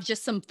 Do you have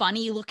just some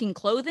funny looking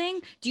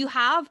clothing? Do you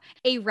have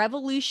a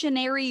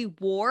Revolutionary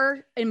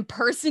War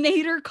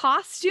impersonator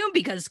costume?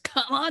 Because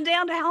come on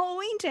down to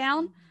Halloween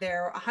Town.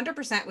 There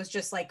 100% was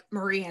just like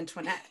Marie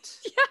Antoinette.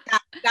 Yeah.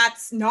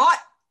 That's not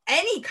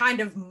any kind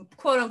of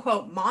quote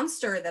unquote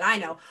monster that I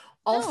know.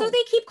 Also,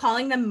 They keep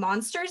calling them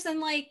monsters, and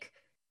like,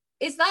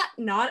 is that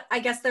not, I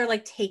guess they're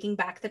like taking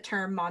back the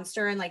term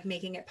monster and like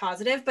making it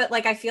positive, but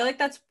like I feel like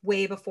that's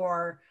way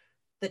before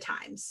the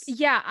times.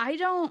 Yeah, I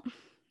don't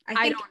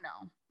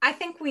know. I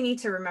think we need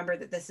to remember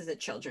that this is a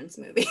children's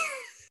movie.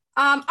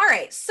 All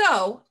right,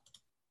 so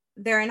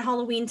they're in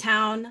Halloween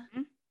Town.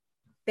 Mm-hmm.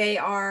 They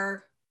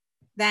are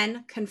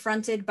then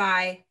confronted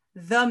by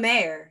the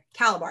mayor,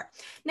 Calabar.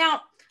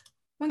 Now,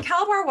 when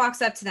Calabar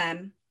walks up to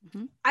them,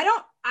 mm-hmm.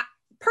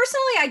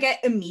 Personally, I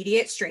get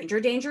immediate stranger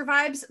danger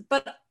vibes,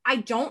 but I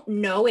don't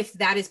know if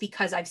that is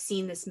because I've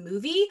seen this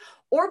movie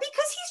or because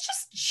he's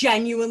just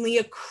genuinely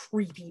a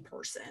creepy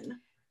person.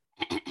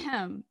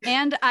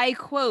 And I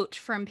quote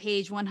from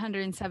page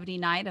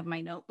 179 of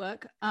my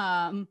notebook,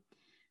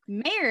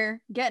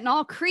 Mayor getting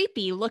all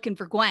creepy looking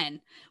for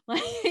Gwen.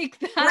 Like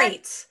that.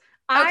 Right.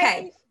 I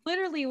Okay.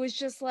 literally was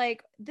just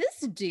like, this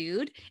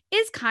dude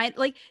is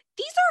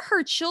these are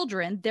her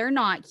children. They're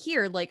not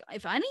here. Like,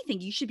 if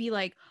anything, you should be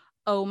like,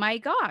 oh my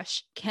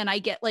gosh, can I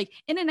get, like,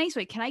 in a nice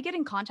way, can I get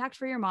in contact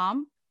for your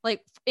mom?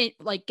 Like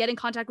get in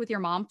contact with your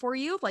mom for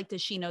you. Like,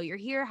 does she know you're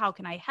here? How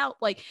can I help?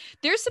 Like,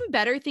 there's some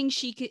better things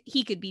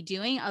he could be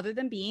doing other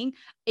than being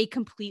a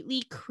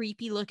completely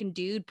creepy looking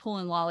dude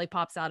pulling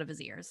lollipops out of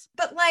his ears.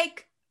 But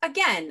like,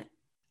 again,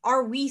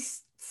 are we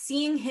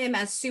seeing him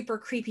as super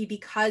creepy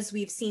because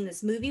we've seen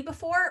this movie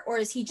before, or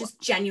is he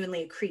just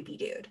genuinely a creepy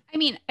dude? I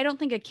mean, I don't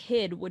think a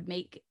kid would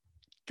make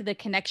the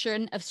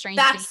connection of strange.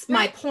 That's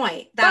my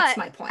point. That's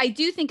my point. I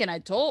do think an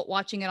adult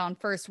watching it on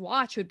first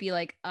watch would be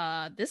like,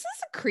 this is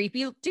a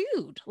creepy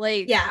dude.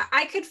 Like, yeah,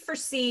 I could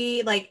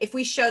foresee, like, if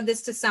we showed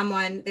this to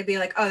someone, they'd be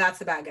like, oh, that's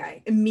the bad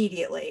guy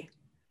immediately.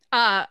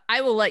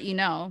 I will let you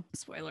know,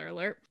 spoiler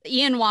alert,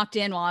 Ian walked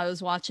in while I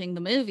was watching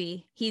the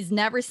movie. He's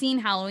never seen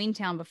Halloween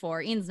Town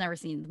before. Ian's never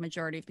seen the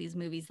majority of these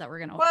movies that we're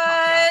going to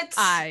talk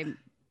about.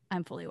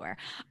 I'm fully aware.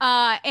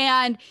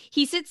 And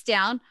he sits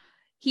down,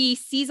 he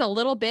sees a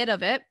little bit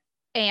of it.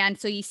 And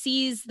so he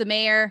sees the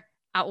mayor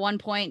at one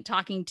point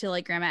talking to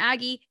like Grandma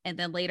Aggie, and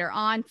then later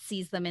on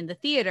sees them in the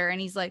theater.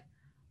 And he's like,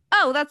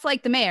 oh, that's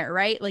like the mayor,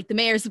 right? Like, the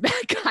mayor's the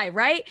bad guy,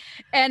 right?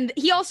 And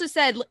he also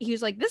said, he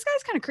was like, this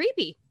guy's kind of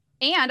creepy.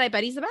 And I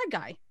bet he's the bad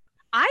guy.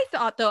 I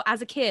thought, though,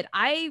 as a kid,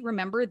 I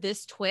remember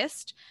this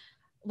twist.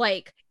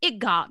 Like, it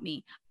got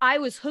me. I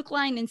was hook,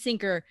 line, and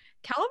sinker.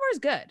 Calabar's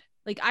good.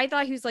 Like, I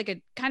thought he was like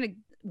a kind of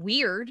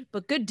weird,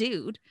 but good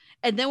dude.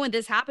 And then when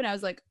this happened, I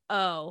was like,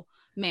 oh,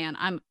 man,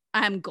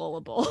 I'm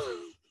gullible.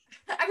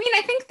 I mean,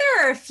 I think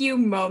there are a few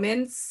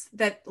moments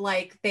that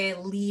like they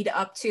lead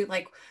up to,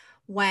 like,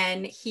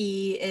 when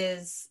he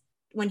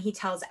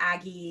tells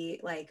Aggie,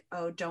 like,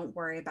 oh, don't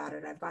worry about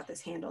it, I've got this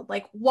handled.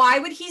 Like, why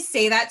would he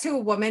say that to a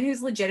woman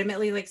who's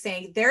legitimately like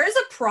saying, there is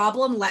a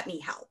problem, let me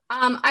help?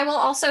 I will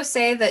also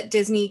say that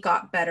Disney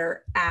got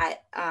better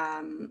at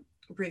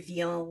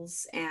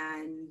reveals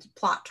and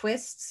plot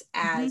twists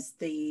as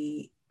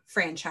the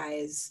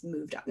franchise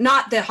moved up.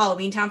 Not the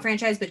Halloween Town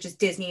franchise, but just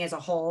Disney as a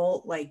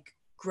whole, like,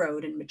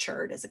 growed and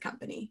matured as a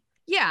company.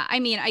 Yeah, I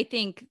mean, I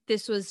think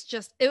this was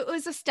it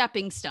was a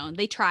stepping stone.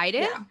 They tried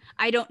it. Yeah.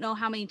 I don't know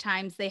how many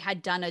times they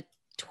had done a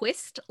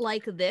twist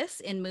like this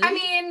in movies. I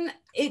mean,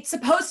 it's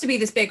supposed to be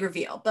this big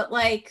reveal, but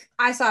like,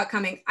 I saw it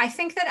coming. I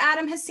think that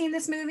Adam has seen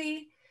this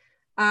movie.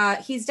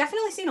 He's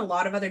definitely seen a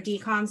lot of other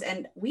DCOMs,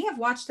 and we have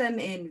watched them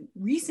in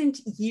recent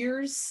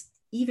years,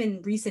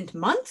 even recent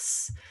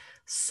months.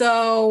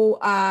 So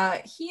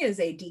he is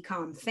a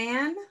DCOM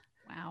fan.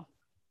 Wow.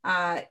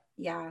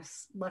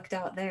 Yes, lucked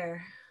out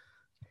there.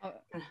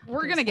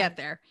 We're gonna get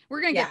there.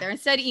 Get there.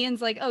 Instead,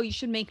 Ian's like, "Oh, you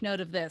should make note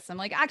of this." I'm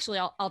like, "Actually,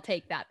 I'll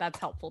take that. That's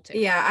helpful too."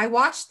 Yeah, I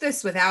watched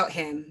this without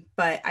him,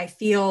 but I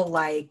feel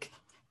like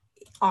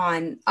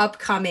on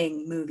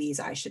upcoming movies,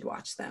 I should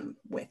watch them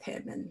with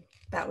him, and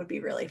that would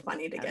be really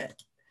funny to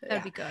get.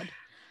 That'd be good.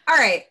 All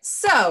right,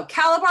 so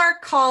Calabar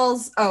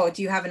calls. Oh,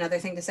 do you have another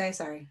thing to say?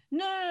 Sorry.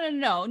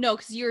 No.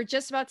 Because you're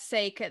just about to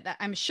say that.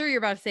 I'm sure you're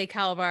about to say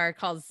Calabar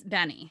calls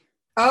Benny.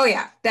 Oh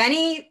yeah,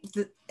 Benny.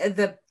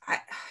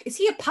 Is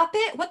he a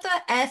puppet? What the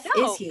F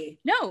is he?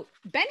 No,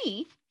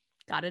 Benny.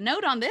 Got a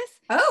note on this.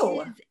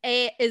 Oh,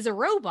 is a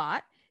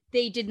robot.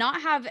 They did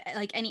not have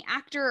like any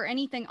actor or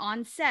anything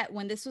on set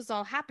when this was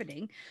all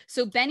happening.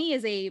 So Benny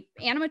is a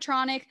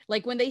animatronic.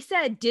 Like, when they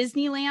said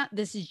Disneyland,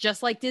 this is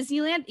just like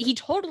Disneyland. He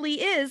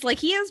totally is. Like,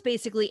 he is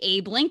basically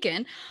Abe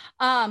Lincoln.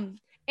 And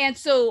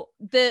so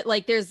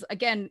there's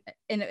again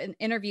an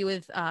interview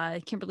with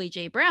Kimberly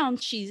J. Brown.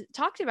 She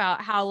talked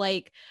about how,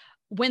 like,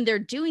 when they're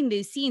doing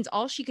these scenes,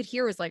 all she could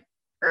hear was like,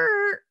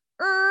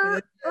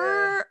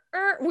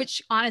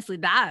 which honestly,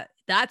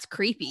 that's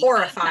creepy.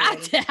 Horrifying.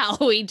 Back to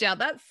Halloween Town.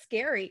 That's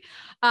scary.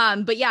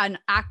 But yeah, an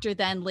actor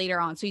then later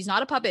on. So he's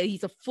not a puppet.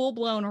 He's a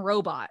full-blown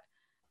robot.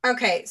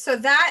 Okay. So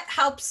that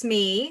helps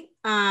me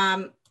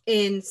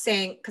in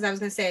saying, because I was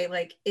going to say,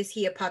 like, is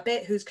he a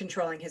puppet who's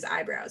controlling his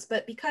eyebrows?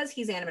 But because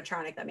he's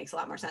animatronic, that makes a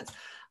lot more sense.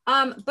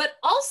 But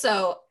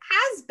also,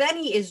 as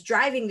Benny is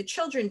driving the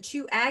children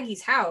to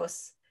Aggie's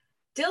house,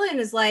 Dylan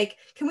is like,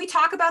 can we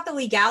talk about the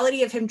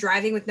legality of him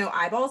driving with no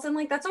eyeballs? And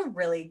like, that's a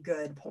really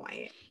good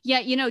point.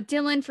 Yeah,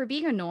 Dylan, for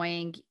being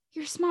annoying,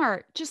 you're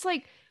smart. Just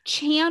like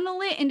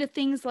channel it into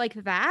things like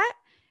that,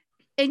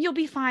 and you'll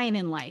be fine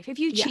in life. If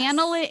you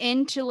channel it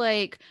into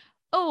like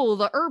oh,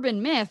 the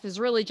urban myth is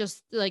really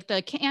just like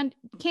the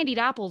candied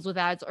apples with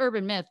that. It's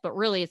urban myth, but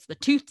really it's the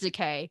tooth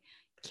decay.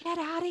 Get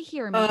out of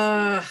here,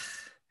 man.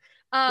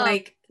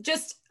 Like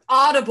just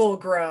audible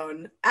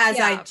groan as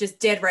I Yeah. just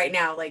did right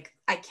now. Like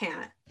I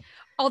can't.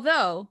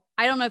 Although,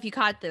 I don't know if you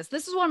caught this.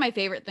 This is one of my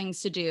favorite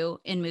things to do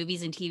in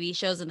movies and TV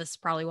shows. And this is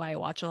probably why I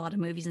watch a lot of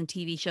movies and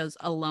TV shows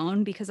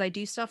alone, because I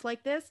do stuff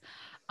like this.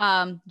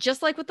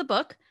 Just like with the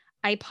book,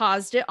 I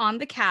paused it on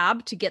the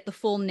cab to get the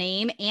full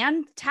name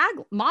and tag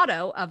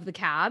motto of the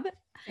cab.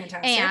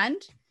 Fantastic.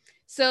 And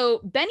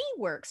so Benny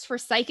works for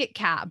Psychic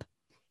Cab,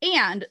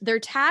 and their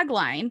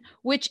tagline,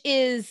 which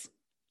is,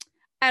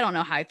 I don't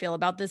know how I feel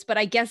about this, but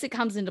I guess it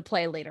comes into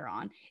play later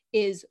on,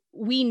 is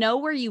 "We know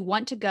where you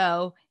want to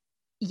go,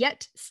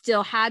 yet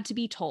still had to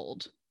be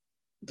told."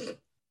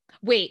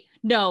 Wait,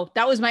 no,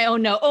 that was my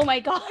own note. Oh my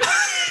God.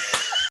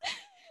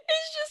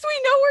 It's just,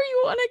 we know where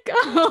you want to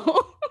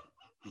go.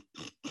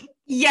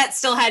 Yet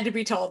still had to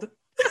be told.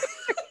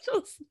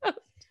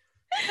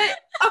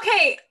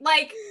 Okay,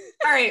 like,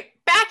 all right,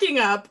 backing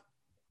up.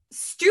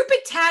 Stupid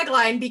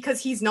tagline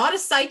because he's not a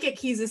psychic,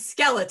 he's a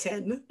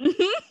skeleton.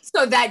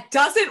 So that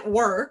doesn't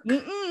work.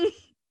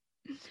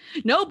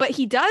 No, but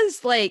he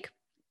does, like,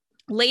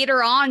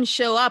 later on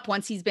show up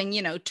once he's been,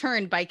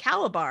 turned by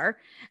Calabar.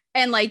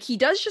 And like, he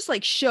does just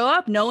like show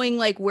up knowing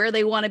like where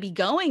they want to be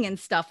going and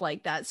stuff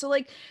like that. So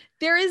like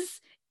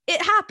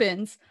it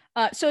happens.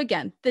 So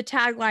again, the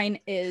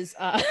tagline is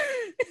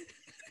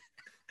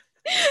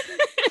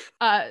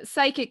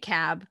Psychic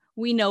Cab,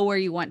 we know where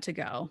you want to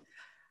go.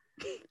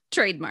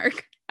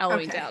 Trademark,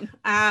 Halloween Town.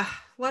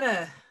 What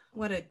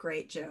a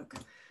great joke.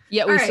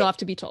 Yeah, we still have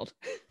to be told.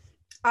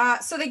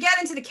 So they get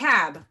into the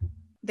cab.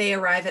 They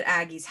arrive at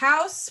Aggie's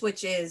house,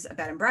 which is a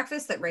bed and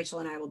breakfast that Rachel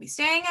and I will be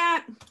staying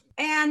at.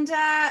 And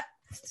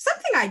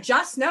something I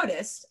just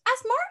noticed,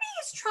 as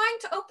Marnie is trying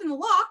to open the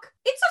lock,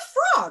 it's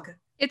a frog.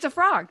 It's a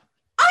frog.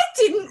 I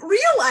didn't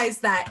realize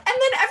that. And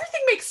then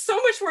everything makes so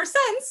much more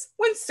sense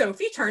when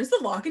Sophie turns the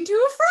lock into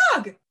a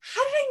frog.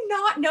 How did I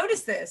not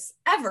notice this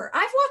ever?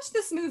 I've watched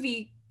this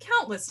movie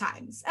countless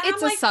times. And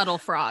It's a subtle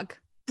frog.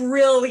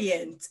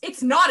 Brilliant.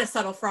 It's not a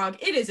subtle frog.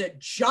 It is a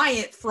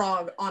giant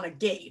frog on a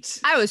gate.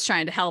 I was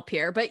trying to help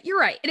here, but you're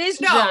right. It is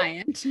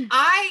giant.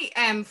 I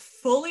am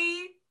fully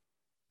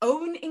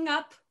owning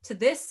up to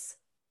this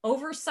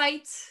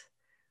oversight.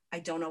 I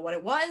don't know what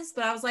it was,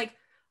 but I was like,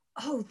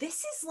 oh, this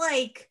is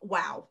like,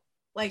 wow.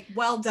 Like,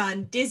 well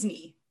done,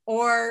 Disney,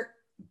 or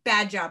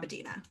bad job,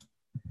 Adina.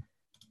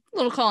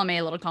 Little column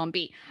A, little column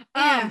B.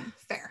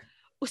 Fair.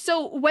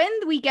 So when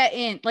we get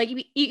in, like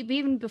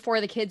even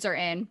before the kids are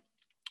in,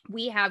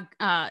 we have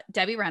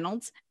Debbie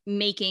Reynolds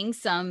making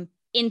some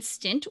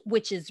instant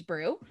witch's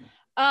brew.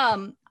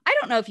 I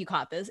don't know if you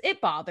caught this. It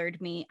bothered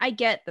me. I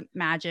get the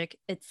magic,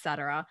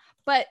 etc.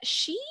 But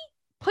she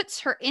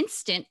puts her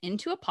instant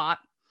into a pot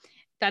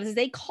that is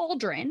a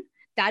cauldron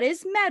that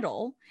is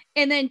metal,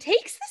 and then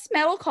takes this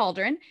metal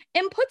cauldron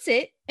and puts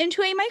it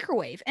into a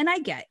microwave. And I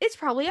get it's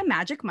probably a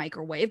magic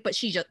microwave, but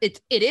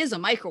it is a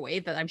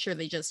microwave that I'm sure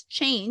they just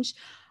changed.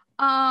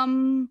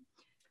 Don't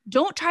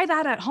try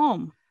that at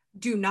home.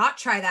 Do not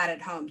try that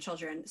at home,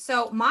 children.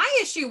 So my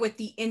issue with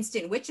the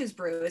instant witch's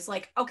brew is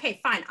like, okay,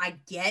 fine, I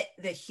get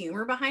the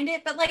humor behind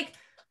it, but like,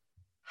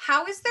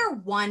 how is there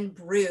one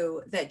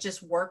brew that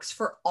just works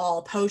for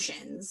all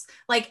potions?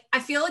 Like,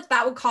 I feel like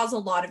that would cause a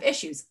lot of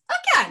issues.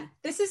 Again,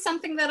 this is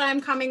something that I'm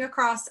coming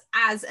across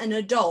as an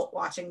adult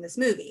watching this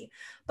movie.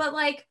 But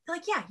like,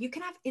 yeah, you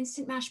can have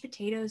instant mashed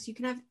potatoes, you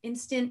can have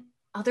instant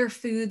other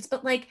foods,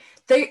 but like,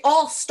 they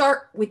all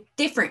start with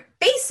different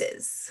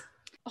bases.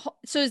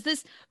 So is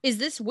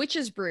this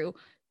witch's brew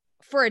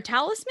for a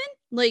talisman?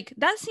 Like,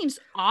 that seems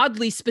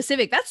oddly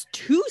specific. That's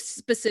too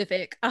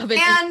specific of it.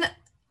 And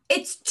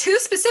it's too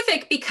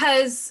specific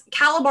because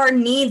Calabar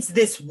needs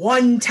this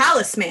one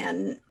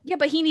talisman. Yeah,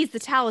 but he needs the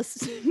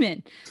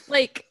talisman.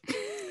 Like,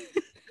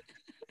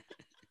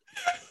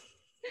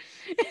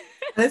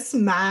 this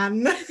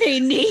man. He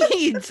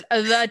needs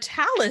the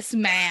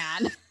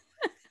talisman.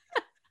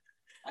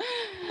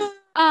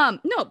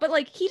 No, but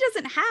like, he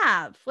doesn't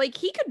have, like,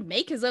 he could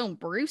make his own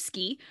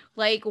brewski.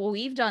 Like, well,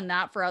 we've done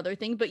that for other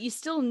things, but you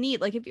still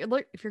need, like, if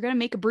you're gonna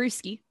make a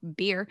brewski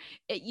beer,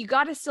 you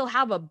got to still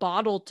have a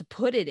bottle to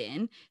put it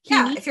in.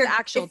 He needs the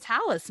actual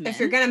talisman. If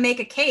you're gonna make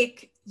a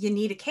cake, you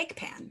need a cake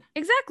pan.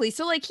 Exactly.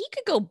 So like, he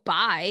could go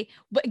buy,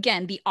 but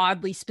again, the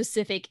oddly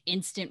specific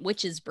instant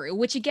witch's brew,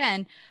 which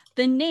again,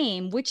 the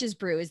name witch's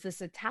brew, is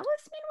this a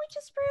talisman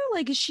witch's brew?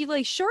 Like, is she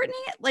like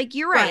shortening it? Like,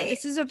 you're right.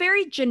 This is a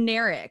very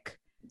generic,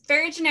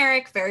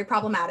 very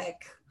problematic.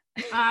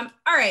 All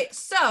right,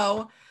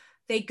 so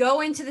they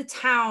go into the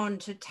town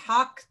to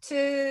talk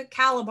to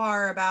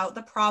Calabar about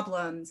the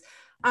problems,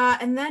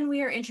 and then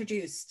we are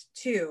introduced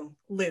to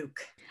Luke.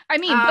 I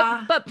mean,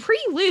 but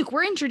pre-Luke,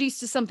 we're introduced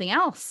to something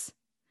else,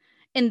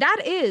 and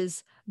that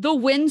is the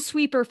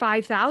Windsweeper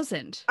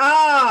 5000.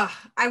 I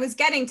was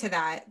getting to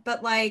that,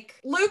 but like,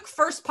 Luke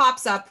first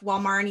pops up while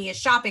Marnie is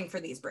shopping for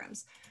these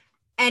brooms,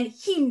 and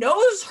he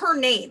knows her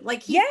name.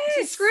 Like, he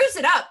screws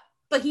it up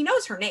but he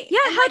knows her name. Yeah,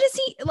 and how does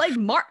he like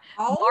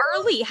oh,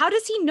 Marley? How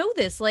does he know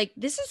this? Like,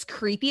 this is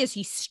creepy. Is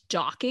he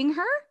stalking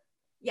her?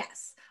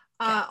 yes.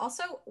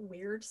 Also,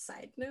 weird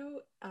side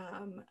note.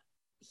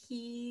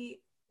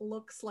 He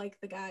looks like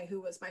the guy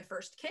who was my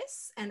first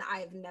kiss, and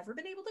I've never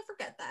been able to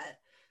forget that.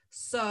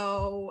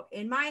 So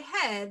in my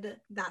head,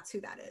 that's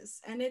who that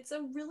is, and it's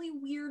a really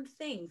weird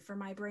thing for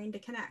my brain to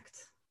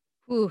connect.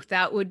 Ooh,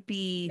 that would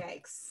be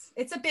Yikes!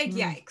 It's a big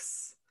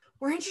yikes.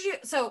 We're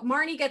introduced. So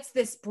Marnie gets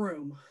this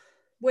broom,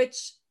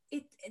 which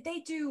they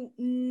do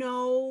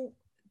no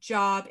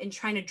job in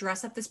trying to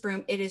dress up this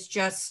broom. It is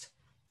just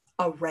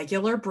a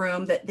regular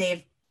broom that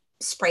they've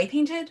spray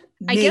painted.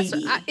 I guess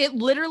it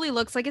literally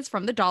looks like it's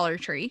from the Dollar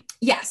Tree.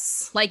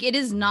 Yes. Like,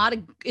 it's not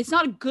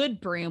a good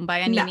broom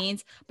by any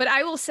means, but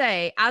I will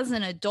say, as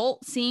an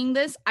adult seeing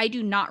this, I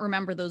do not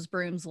remember those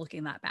brooms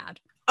looking that bad.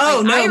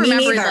 Oh, like, no, I remember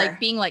me neither. like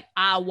being like,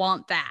 I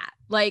want that.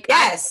 Like,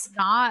 yes.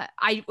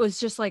 I was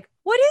just like,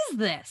 what is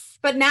this?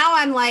 But now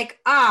I'm like,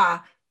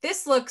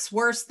 this looks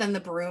worse than the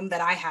broom that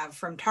I have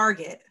from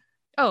Target.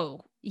 Oh,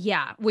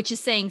 yeah, which is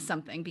saying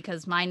something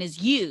because mine is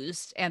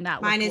used, and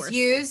that mine is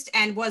used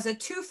and was a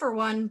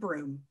 2-for-1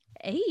 broom.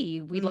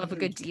 Hey, we love a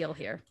good deal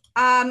here.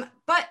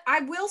 But I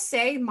will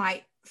say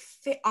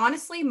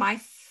honestly, my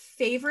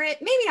favorite,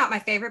 maybe not my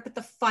favorite, but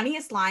the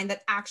funniest line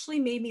that actually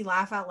made me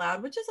laugh out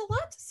loud, which is a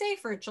lot to say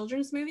for a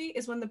children's movie,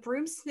 is when the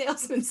broom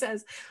salesman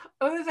says,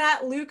 "Oh,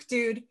 that Luke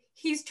dude,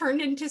 he's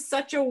turned into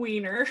such a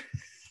wiener."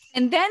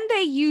 And then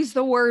they use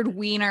the word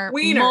wiener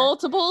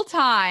multiple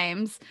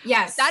times.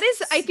 Yes. That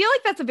is, I feel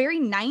like that's a very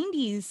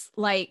 90s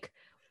like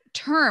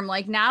term.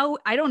 Like, now,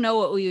 I don't know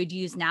what we would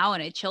use now in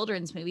a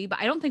children's movie, but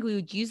I don't think we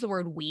would use the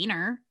word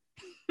wiener.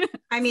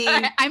 I mean,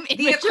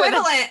 the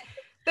equivalent,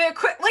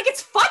 like,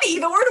 it's funny.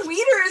 The word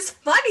wiener is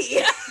funny,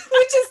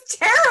 which is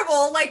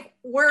terrible. Like,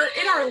 we're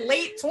in our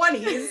late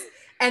 20s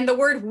and the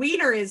word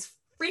wiener is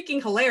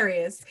freaking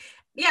hilarious.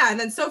 Yeah. And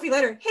then Sophie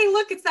later, hey,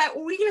 look, it's that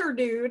wiener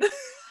dude.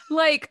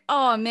 Like,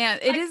 oh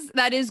man,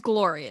 that is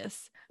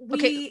glorious.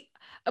 Okay.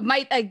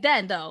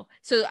 Then though,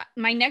 so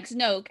my next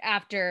note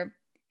after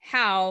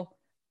how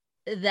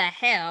the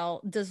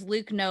hell does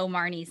Luke know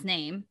Marnie's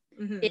name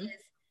is,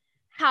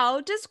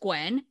 how does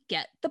Gwen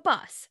get the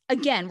bus?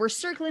 Again, we're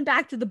circling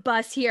back to the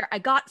bus here. I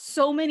got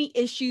so many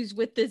issues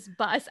with this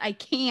bus. I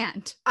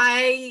can't.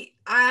 I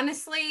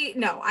honestly,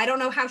 no, I don't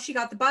know how she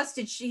got the bus.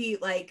 Did she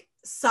like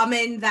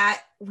summon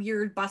that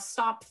weird bus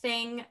stop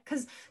thing?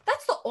 Because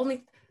that's the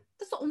only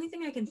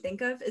thing I can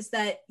think of, is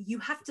that you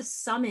have to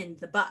summon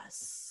the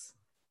bus.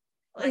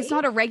 Right? It's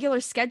not a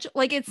regular schedule.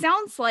 Like, it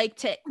sounds like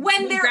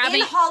when they're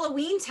in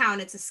Halloween Town,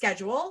 it's a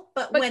schedule,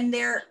 but when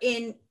they're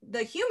in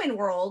the human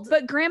world.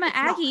 But Grandma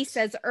Aggie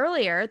says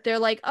earlier, they're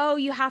like, oh,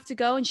 you have to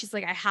go. And she's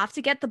like, I have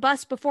to get the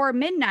bus before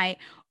midnight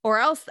or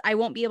else I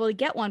won't be able to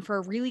get one for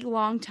a really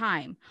long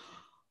time.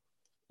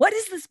 What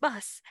is this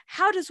bus?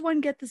 How does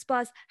one get this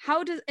bus?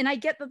 And I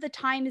get that the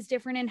time is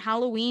different in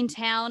Halloween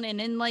Town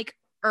and in like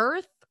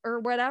Earth or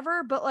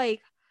whatever, but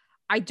like,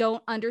 I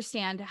don't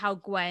understand how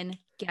Gwen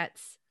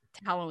gets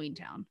to Halloween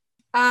Town.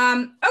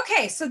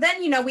 Okay, so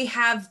then, we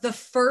have the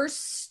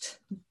first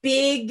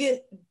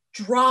big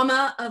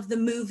drama of the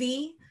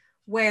movie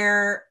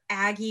where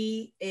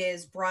Aggie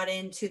is brought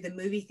into the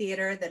movie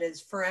theater that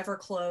is forever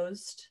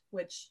closed,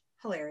 which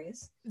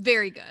hilarious.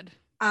 Very good.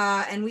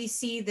 And we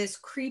see this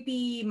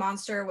creepy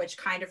monster, which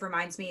kind of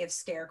reminds me of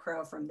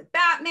Scarecrow from the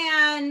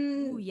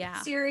Batman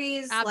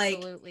series.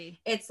 Absolutely.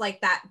 Like, it's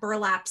like that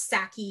burlap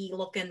sacky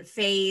looking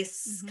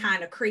face,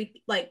 kind of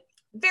creepy, like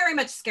very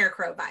much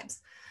Scarecrow vibes.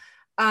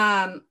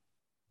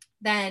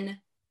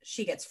 Then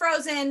she gets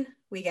frozen.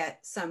 We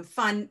get some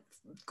fun.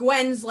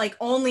 Gwen's like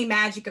only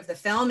magic of the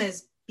film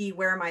is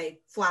beware my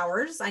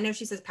flowers. I know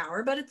she says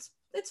power, but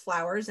it's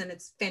flowers and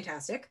it's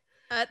fantastic.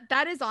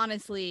 That is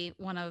honestly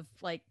one of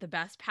like the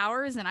best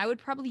powers, and I would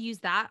probably use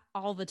that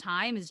all the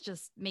time, is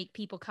just make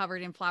people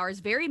covered in flowers.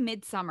 Very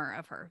Midsummer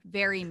of her.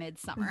 Very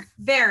Midsummer.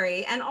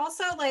 Very. And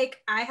also,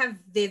 like, I have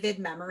vivid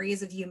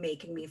memories of you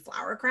making me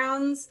flower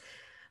crowns.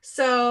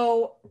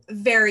 So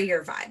very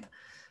your vibe.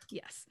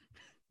 Yes.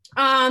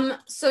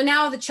 So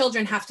now the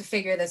children have to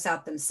figure this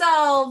out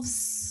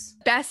themselves.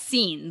 Best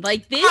scene.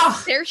 Like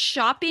this, they're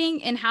shopping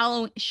in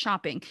Halloween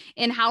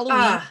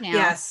Town.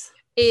 Yes.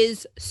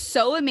 Is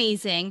so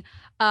amazing.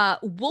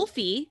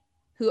 Wolfie,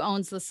 who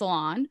owns the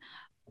salon,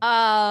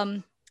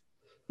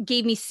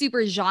 gave me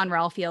super Jean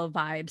Ralphio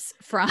vibes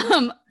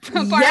from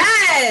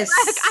yes.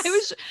 I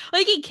was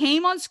like, he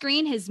came on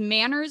screen, his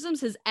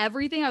mannerisms, his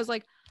everything. I was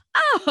like,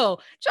 oh,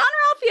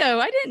 Jean Ralphio.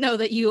 I didn't know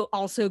that you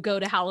also go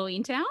to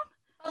Halloween Town.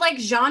 Like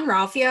Jean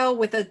Ralphio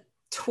with a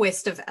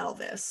twist of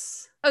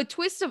Elvis. A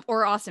twist of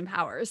or Austin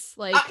Powers.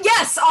 Like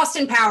yes,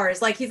 Austin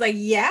Powers. Like he's like,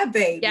 yeah,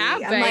 baby.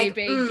 Yeah,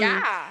 baby.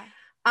 Yeah.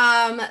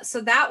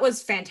 So that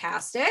was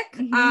fantastic.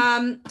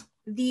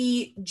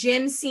 The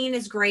gym scene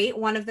is great.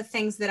 One of the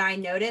things that I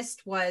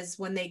noticed was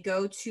when they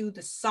go to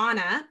the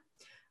sauna,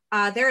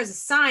 there is a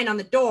sign on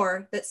the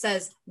door that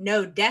says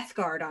no death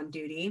guard on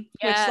duty,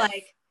 which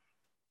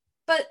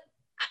but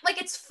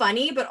it's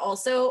funny, but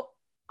also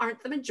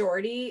aren't the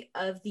majority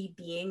of the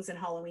beings in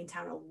Halloween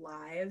Town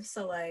alive?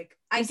 So like,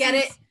 This get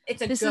is- it.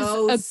 It's a This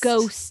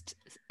ghost.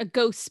 is a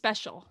ghost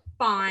special.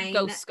 Fine.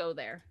 Ghosts go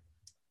there.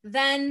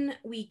 Then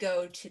we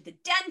go to the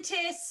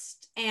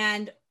dentist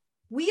and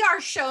we are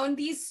shown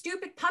these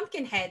stupid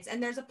pumpkin heads.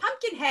 And there's a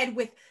pumpkin head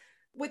with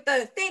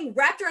the thing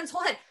wrapped around its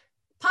whole head.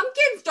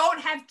 Pumpkins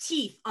don't have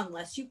teeth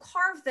unless you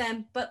carve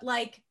them, but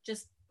like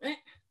just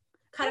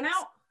cut them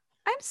out.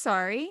 I'm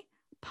sorry.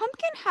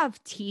 Pumpkin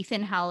have teeth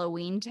in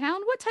Halloween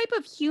Town. What type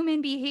of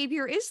human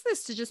behavior is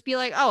this to just be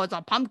like, oh, it's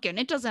a pumpkin,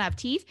 it doesn't have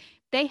teeth?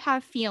 They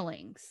have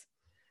feelings.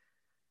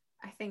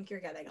 I think you're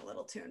getting a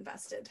little too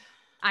invested.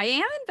 I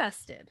am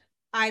invested.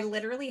 I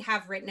literally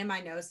have written in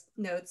my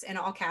notes in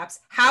all caps,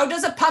 how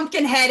does a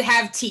pumpkin head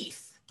have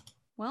teeth?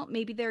 Well,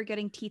 maybe they're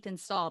getting teeth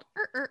installed.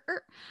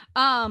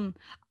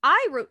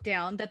 I wrote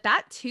down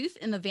that tooth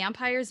in the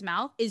vampire's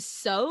mouth is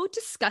so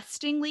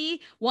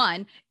disgustingly,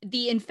 one,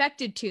 the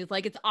infected tooth,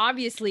 like it's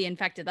obviously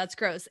infected. That's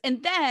gross.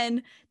 And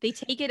then they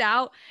take it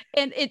out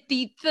and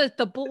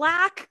the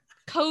black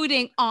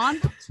coating on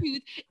the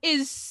tooth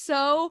is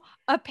so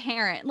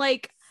apparent.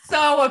 Like,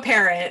 so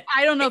apparent.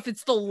 I don't know if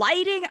it's the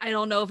lighting. I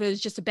don't know if it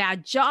was just a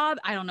bad job.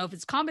 I don't know if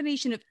it's a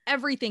combination of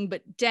everything,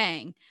 but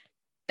dang,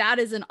 that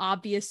is an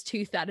obvious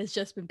tooth that has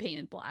just been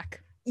painted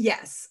black.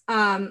 Yes.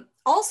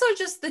 Also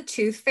just the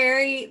tooth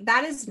fairy,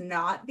 that is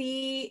not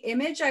the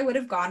image I would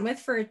have gone with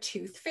for a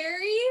tooth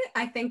fairy.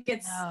 I think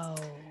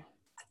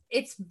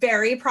it's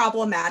very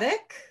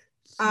problematic.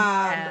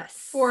 Yes.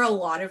 For a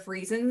lot of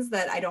reasons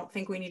that I don't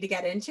think we need to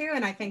get into.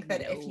 And I think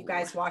that if you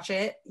guys watch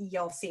it,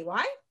 you'll see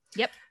why.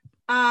 Yep.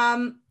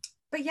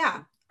 But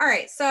yeah. All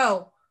right.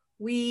 So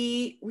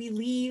we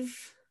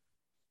leave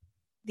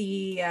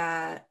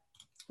the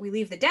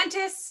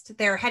dentist.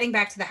 They're heading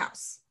back to the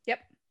house. Yep.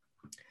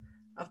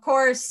 Of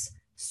course,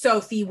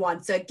 Sophie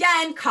once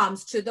again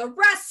comes to the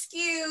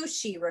rescue.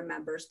 She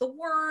remembers the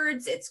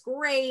words. It's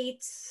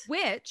great.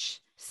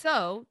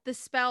 So the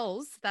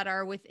spells that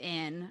are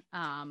within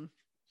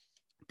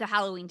the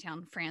Halloween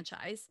Town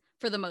franchise,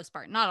 for the most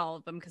part, not all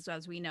of them, because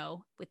as we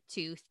know, with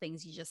two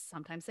things, you just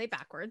sometimes say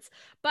backwards,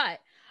 but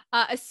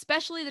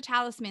especially the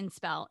talisman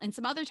spell and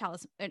some other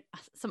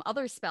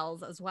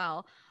spells as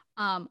well,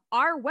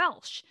 are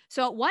Welsh.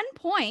 So at one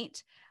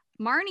point,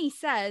 Marnie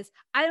says,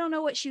 I don't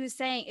know what she was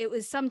saying. It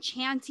was some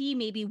chanty,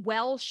 maybe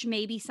Welsh,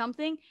 maybe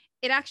something.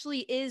 It actually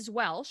is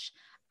Welsh.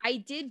 I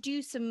did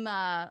do some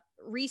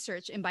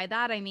research, and by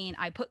that I mean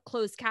I put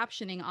closed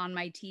captioning on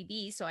my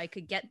TV so I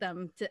could get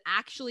them to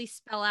actually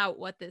spell out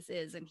what this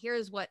is. And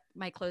here's what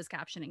my closed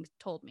captioning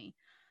told me.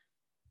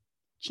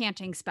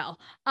 Chanting spell.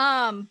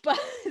 But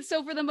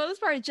so for the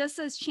most part, it just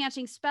says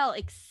chanting spell,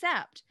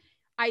 except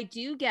I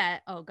do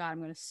get, oh God, I'm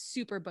going to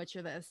super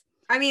butcher this.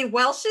 I mean,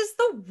 Welsh is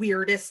the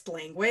weirdest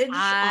language,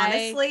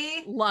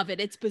 honestly. Love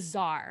it. It's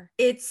bizarre.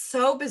 It's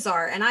so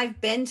bizarre. And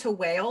I've been to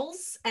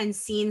Wales and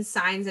seen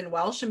signs in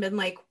Welsh and been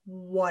like,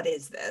 what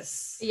is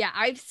this? Yeah,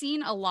 I've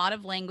seen a lot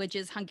of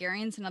languages.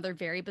 Hungarian's another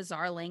very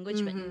bizarre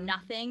language, but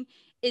nothing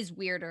is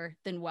weirder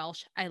than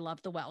Welsh. I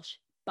love the Welsh,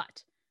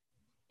 but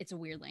it's a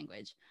weird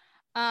language.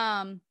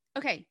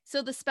 Okay,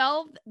 so the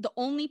spell, the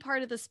only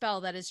part of the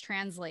spell that is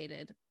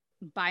translated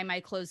by my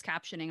closed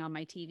captioning on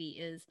my TV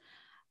is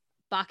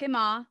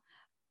Bakema,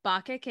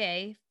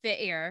 Bakeke,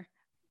 Feir,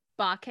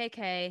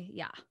 Bakeke,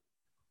 yeah.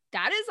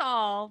 That is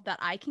all that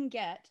I can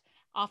get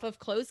off of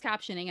closed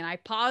captioning, and I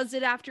paused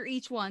it after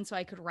each one so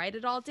I could write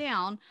it all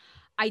down.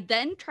 I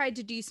then tried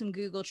to do some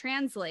Google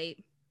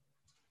Translate.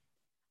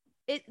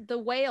 The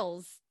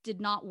Wales did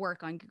not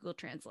work on Google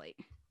Translate.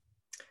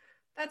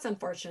 That's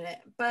unfortunate,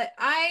 but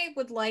I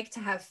would like to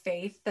have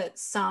faith that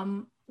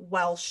some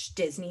Welsh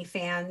Disney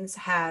fans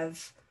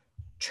have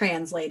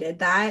translated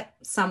that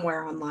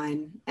somewhere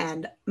online,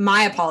 and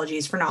my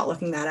apologies for not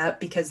looking that up,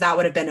 because that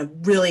would have been a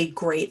really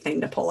great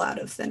thing to pull out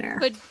of thin air.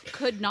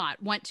 Could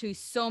not. Went to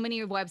so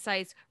many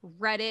websites,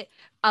 Reddit,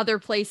 other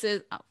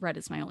places.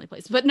 Reddit's my only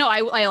place, but no,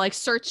 I like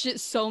searched it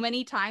so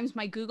many times.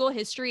 My Google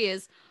history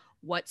is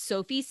what's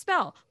Sophie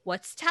spell,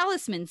 what's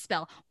talisman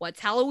spell,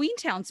 what's Halloween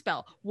Town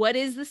spell, what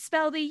is the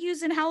spell they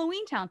use in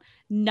Halloween Town.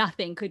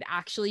 Nothing could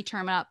actually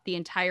term up the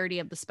entirety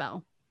of the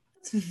spell.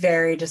 It's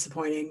very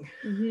disappointing.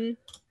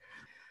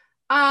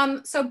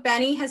 So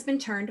Benny has been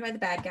turned by the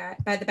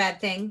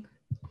bad thing.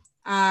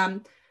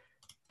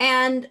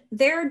 And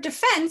their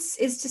defense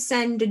is to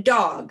send a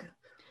dog.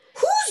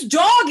 Whose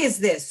dog is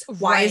this?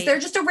 Why is there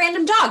just a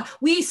random dog?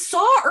 We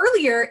saw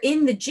earlier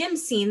in the gym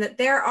scene that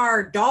there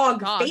are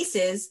dogs.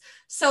 Faces.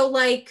 So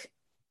like,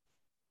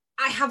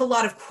 I have a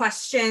lot of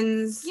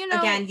questions. You know,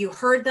 again, you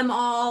heard them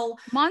all.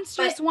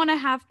 Monsters want to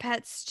have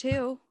pets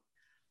too.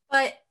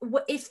 But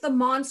if the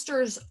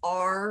monsters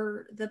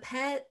are the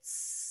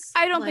pets?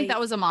 I don't think that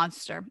was a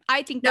monster.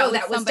 I think that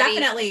that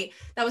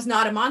was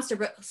not a monster.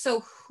 But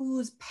so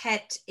whose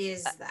pet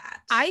is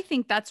that? I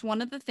think that's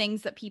one of the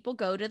things that people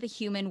go to the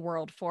human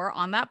world for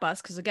on that bus.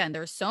 Because again,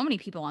 there's so many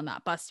people on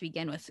that bus to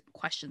begin with.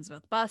 Questions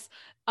about the bus.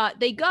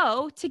 They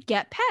go to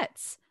get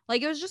pets.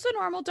 Like it was just a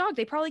normal dog.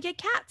 They probably get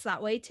cats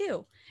that way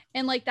too.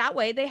 And like that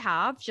way they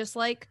have just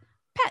like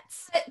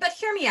pets. But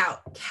hear me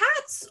out.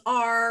 Cats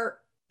are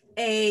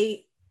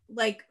a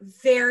like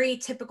very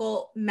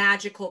typical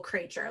magical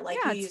creature. Like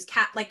Yeah, you use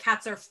cat, like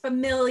cats are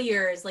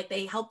familiars. Like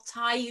they help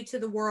tie you to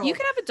the world. You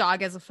can have a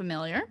dog as a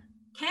familiar.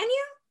 Can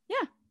you?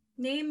 Yeah.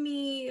 Name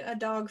me a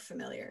dog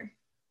familiar.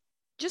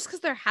 Just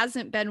because there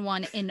hasn't been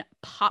one in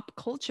pop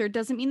culture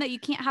doesn't mean that you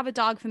can't have a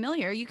dog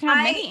familiar. You can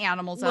have many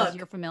animals as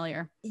your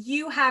familiar.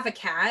 You have a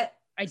cat.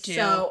 I do.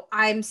 So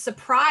I'm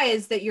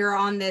surprised that you're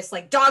on this,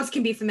 like dogs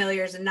can be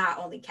familiars and not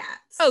only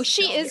cats. Oh,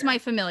 she is my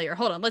familiar.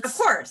 Hold on. Of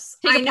course.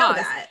 I know pause.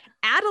 That.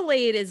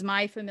 Adelaide is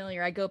my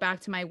familiar. I go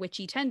back to my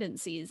witchy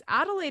tendencies.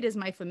 Adelaide is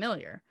my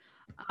familiar.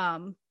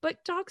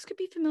 But dogs could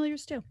be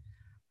familiars too.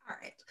 All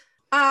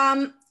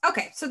right.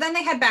 Okay. So then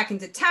they head back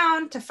into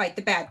town to fight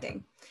the bad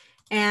thing.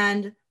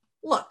 And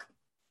look,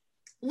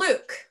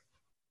 Luke,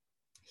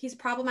 he's a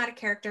problematic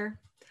character.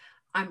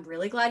 I'm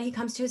really glad he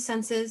comes to his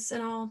senses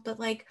and all, but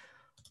like,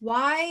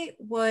 why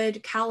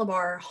would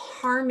Calabar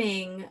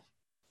harming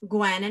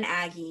Gwen and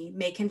Aggie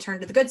make him turn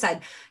to the good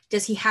side?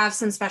 Does he have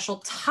some special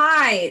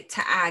tie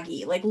to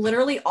Aggie? Like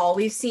literally all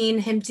we've seen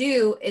him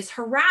do is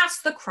harass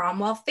the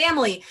Cromwell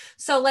family.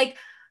 So like,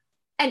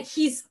 and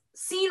he's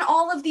seen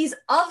all of these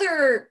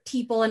other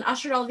people and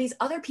ushered all of these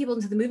other people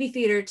into the movie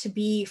theater to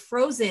be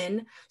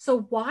frozen.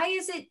 So why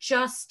is it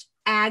just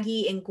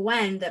Aggie and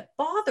Gwen that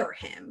bother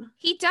him?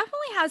 He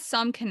definitely has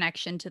some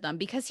connection to them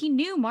because he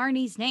knew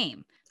Marnie's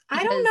name.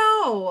 I don't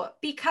know,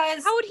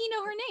 because how would he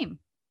know her name?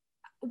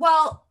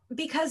 Well,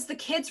 because the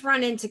kids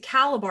run into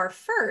Calabar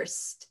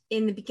first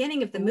in the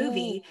beginning of the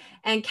movie,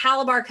 and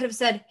Calabar could have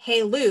said,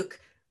 "Hey, Luke,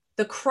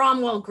 the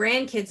Cromwell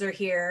grandkids are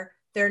here.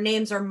 Their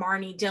names are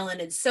Marnie, Dylan,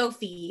 and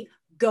Sophie.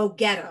 Go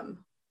get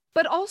them."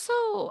 But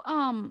also,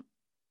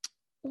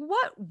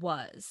 what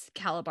was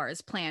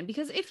Calabar's plan?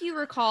 Because if you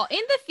recall,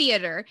 in the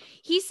theater,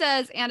 he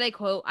says, and I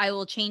quote, "I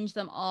will change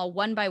them all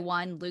one by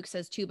one." Luke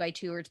says 2 by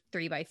 2 or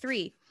 3 by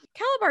 3.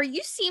 Calabar,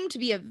 you seem to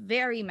be a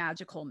very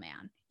magical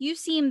man. You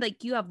seem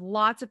like you have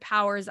lots of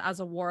powers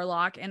as a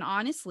warlock. And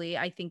honestly,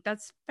 I think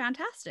that's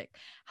fantastic.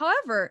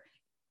 However,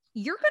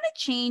 you're going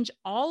to change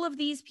all of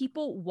these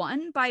people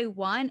one by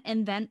one.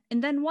 And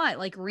then what?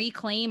 Like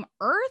reclaim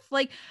Earth?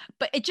 Like,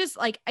 but it just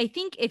like, I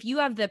think if you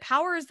have the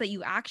powers that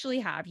you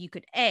actually have, you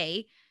could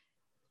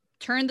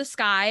turn the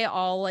sky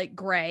all like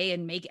gray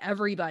and make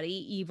everybody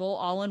evil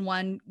all in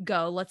one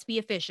go. Let's be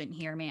efficient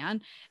here,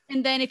 man.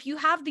 And then if you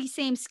have these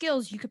same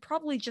skills, you could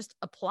probably just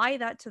apply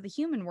that to the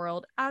human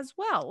world as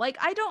well. Like,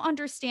 I don't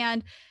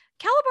understand.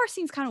 Calabar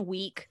seems kind of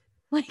weak.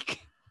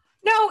 Like,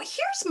 no,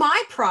 here's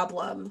my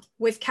problem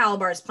with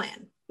Calabar's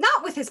plan.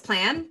 Not with his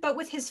plan, but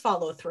with his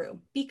follow through.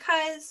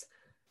 Because,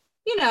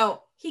 you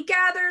know, he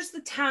gathers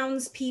the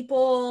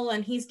townspeople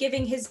and he's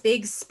giving his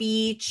big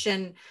speech,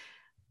 and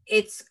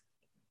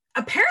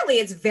apparently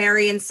it's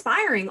very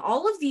inspiring.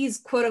 All of these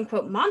quote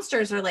unquote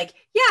monsters are like,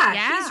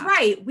 yeah, he's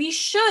right. We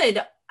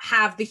should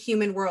have the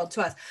human world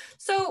to us.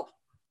 So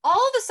all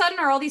of a sudden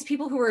are all these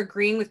people who were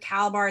agreeing with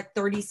Calabar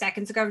 30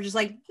 seconds ago were just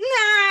like,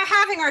 nah,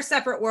 having our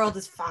separate world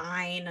is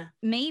fine.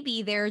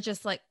 Maybe they're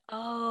just like,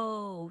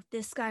 oh,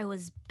 this guy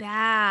was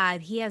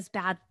bad. He has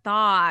bad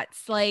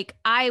thoughts. Like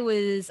I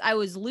was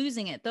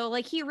losing it though.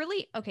 Like he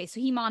really, okay. So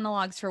he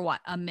monologues for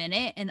what, a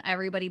minute, and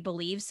everybody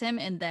believes him.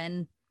 And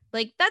then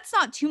like, that's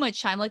not too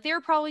much time. Like they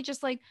were probably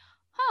just like,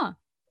 huh,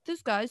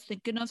 this guy's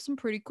thinking of some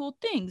pretty cool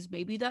things.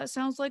 Maybe that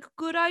sounds like a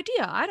good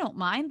idea. I don't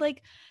mind.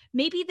 Like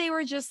maybe they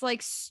were just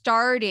like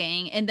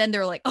starting and then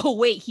they're like, oh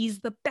wait, he's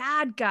the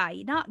bad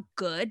guy. Not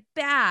good,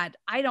 bad.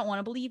 I don't want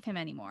to believe him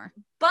anymore.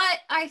 But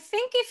I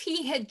think if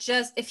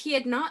he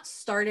had not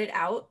started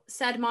out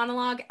said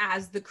monologue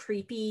as the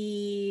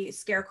creepy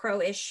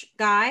scarecrow-ish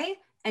guy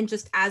and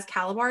just as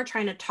Calabar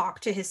trying to talk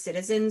to his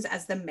citizens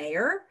as the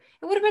mayor,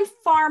 it would have been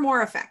far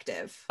more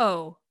effective.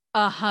 Oh,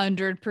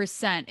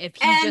 100%. If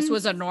he just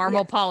was a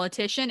normal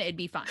politician, it'd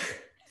be fine.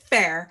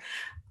 Fair.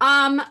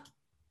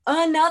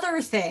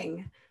 Another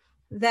thing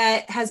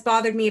that has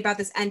bothered me about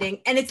this ending,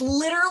 and it's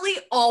literally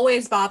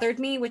always bothered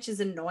me, which is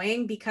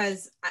annoying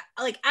because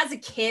like as a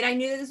kid, I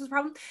knew that this was a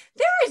problem.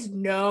 There is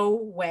no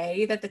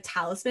way that the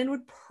talisman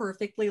would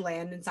perfectly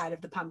land inside of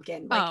the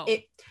pumpkin.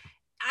 Like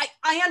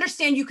I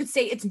understand you could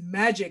say it's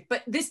magic,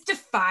 but this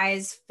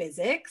defies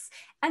physics.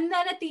 And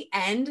then at the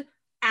end,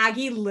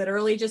 Aggie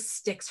literally just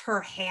sticks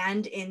her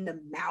hand in the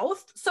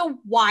mouth. So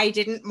why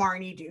didn't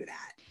Marnie do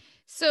that?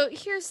 So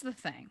here's the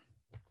thing.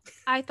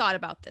 I thought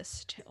about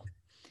this too.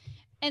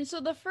 And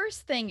so the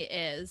first thing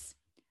is,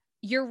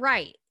 you're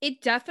right.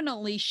 It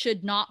definitely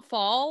should not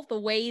fall the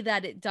way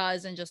that it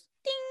does and just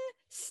ding,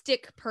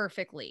 stick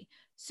perfectly.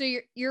 So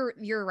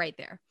you're right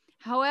there.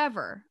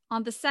 However,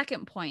 on the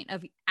second point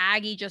of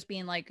Aggie just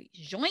being like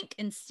joink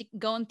and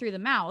going through the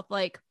mouth,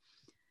 like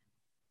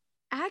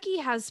Aggie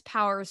has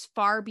powers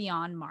far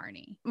beyond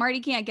Marnie.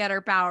 Marnie can't get her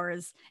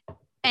powers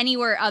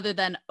anywhere other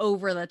than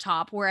over the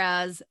top,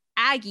 whereas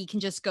Aggie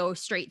can just go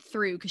straight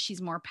through because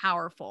she's more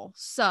powerful.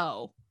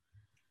 So,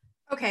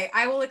 okay,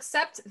 I will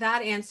accept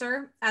that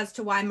answer as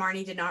to why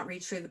Marnie did not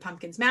reach through the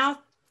pumpkin's mouth.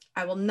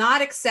 I will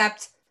not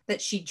accept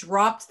that she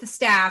dropped the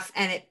staff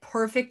and it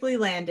perfectly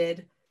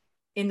landed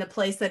in the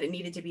place that it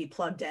needed to be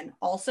plugged in.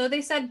 Also,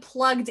 they said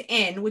plugged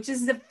in, which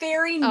is a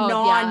very Oh,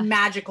 yeah.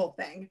 non-magical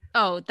thing.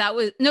 Oh,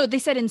 they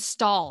said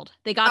installed.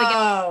 They got to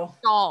get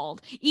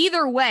installed.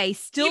 Either way,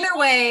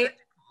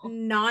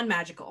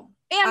 non-magical.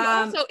 And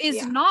also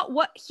is not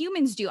what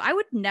humans do. I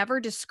would never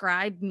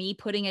describe me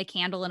putting a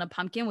candle in a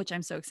pumpkin, which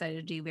I'm so excited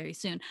to do very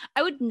soon.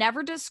 I would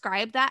never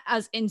describe that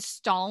as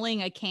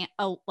installing a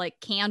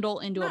candle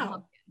into a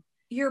pumpkin.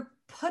 You're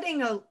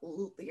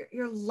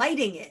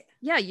lighting it.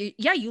 Yeah,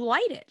 you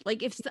light it.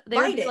 Like if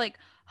they're like,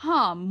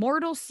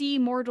 mortal see,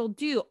 mortal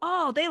do.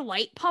 Oh, they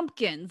light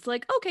pumpkins.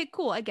 Like, okay,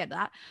 cool, I get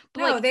that. But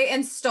no, they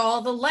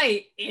install the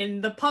light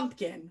in the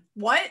pumpkin.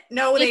 What?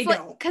 No, they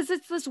don't. Because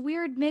it's this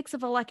weird mix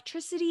of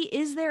electricity.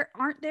 Is there?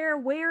 Aren't there?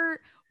 Where?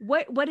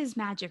 What is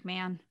magic,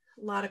 man?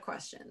 A lot of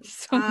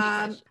questions.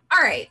 All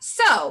right,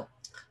 so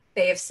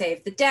they have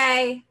saved the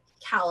day.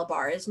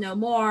 Calabar is no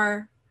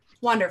more.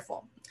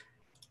 Wonderful.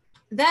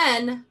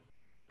 Then,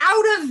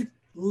 out of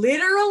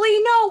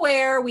literally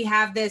nowhere, we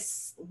have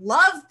this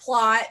love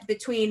plot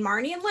between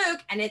Marnie and Luke,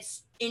 and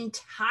it's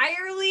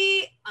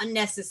entirely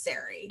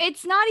unnecessary.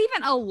 It's not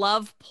even a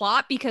love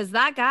plot because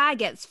that guy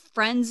gets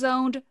friend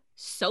zoned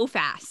so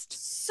fast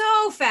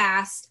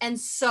and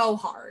so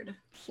hard.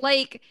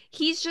 Like,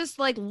 he's just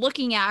like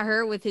looking at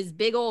her with his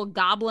big old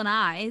goblin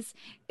eyes.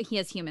 He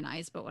has human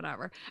eyes, but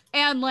whatever.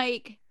 And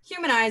like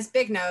human eyes,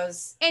 big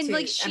nose, and to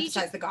like she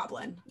emphasize the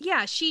goblin.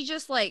 Yeah, she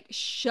just like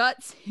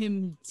shuts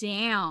him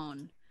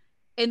down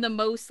in the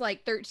most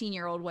like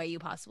 13-year-old way you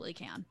possibly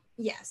can.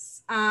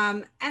 Yes.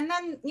 And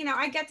then,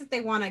 I get that they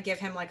want to give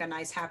him like a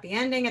nice happy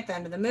ending at the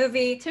end of the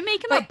movie. To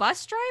make him a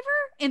bus driver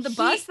in the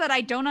bus that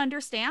I don't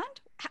understand?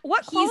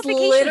 What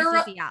qualifications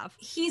does he have?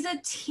 He's a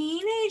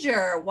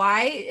teenager.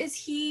 How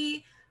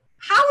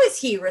is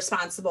he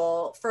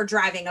responsible for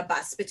driving a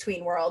bus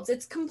between worlds?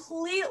 It's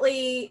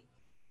completely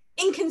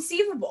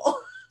inconceivable.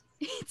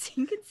 It's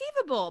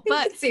inconceivable.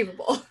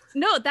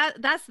 No,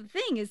 that's the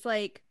thing is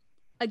like,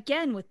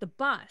 again, with the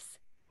bus,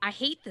 I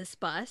hate this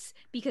bus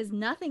because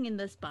nothing in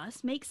this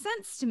bus makes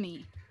sense to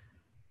me.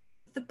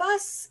 The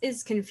bus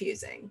is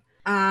confusing.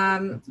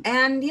 And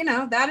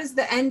that is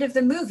the end of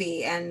the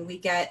movie, and we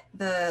get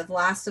the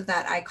last of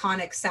that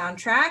iconic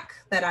soundtrack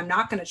that I'm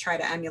not going to try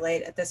to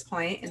emulate at this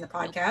point in the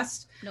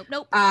podcast.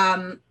 Nope.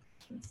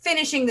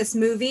 Finishing this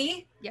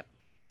movie. Yep.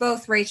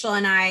 Both Rachel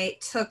and I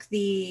took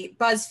the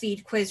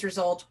BuzzFeed quiz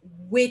result.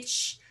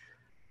 Which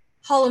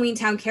Halloween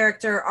Town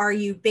character are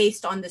you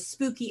based on the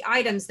spooky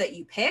items that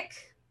you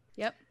pick?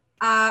 Yep.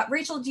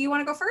 Rachel, do you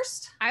want to go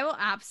first? I will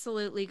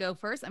absolutely go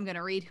first. I'm going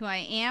to read who I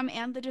am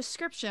and the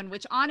description,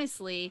 which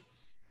honestly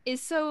is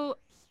so,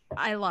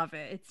 I love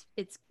it.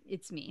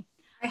 It's me.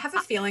 I have a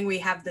feeling we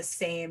have the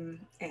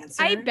same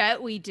answer. I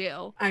bet we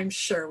do. I'm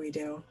sure we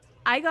do.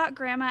 I got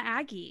Grandma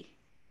Aggie.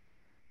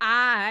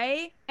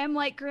 I am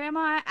like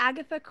Grandma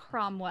Agatha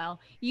Cromwell.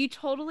 You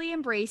totally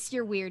embrace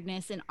your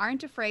weirdness and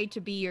aren't afraid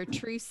to be your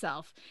true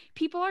self.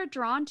 People are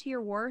drawn to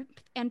your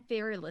warmth and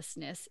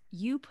fearlessness.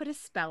 You put a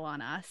spell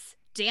on us.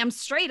 Damn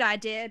straight I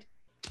did.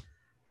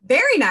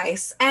 Very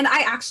nice. And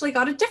I actually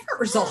got a different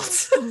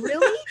result.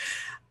 Really?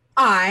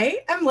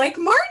 I am like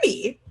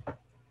Marnie.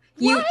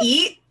 You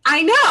eat,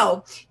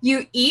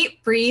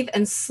 breathe,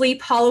 and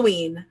sleep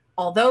Halloween.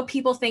 Although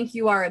people think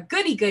you are a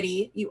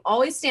goody-goody, you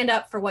always stand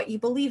up for what you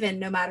believe in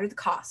no matter the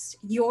cost.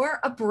 You're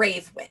a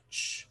brave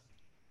witch.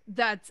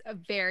 That's a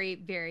very,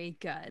 very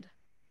good.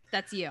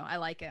 That's you. I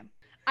like it.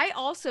 I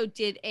also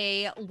did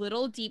a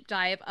little deep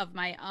dive of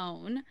my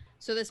own.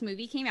 So this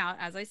movie came out,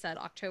 as I said,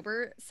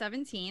 October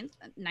 17th,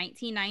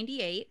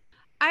 1998.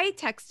 I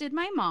texted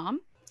my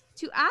mom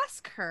to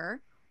ask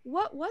her,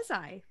 what was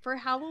I for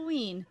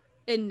Halloween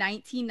in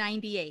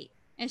 1998?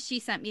 And she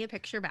sent me a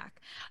picture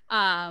back.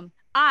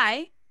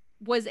 I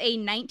was a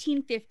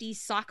 1950s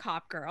sock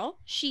hop girl.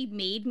 She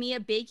made me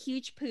a big,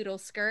 huge poodle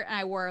skirt, and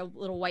I wore a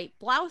little white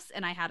blouse,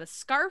 and I had a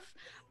scarf,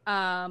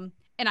 and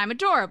I'm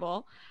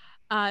adorable.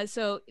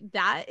 So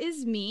that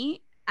is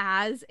me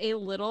as a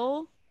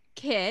little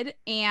kid,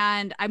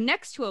 and I'm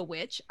next to a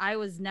witch. I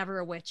was never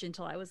a witch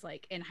until I was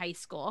like in high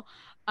school.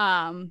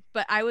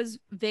 But I was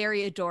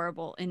very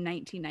adorable in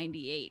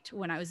 1998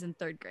 when I was in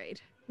 3rd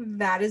grade.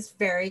 That is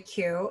very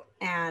cute.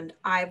 And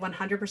I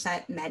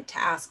 100% meant to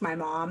ask my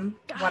mom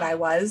what I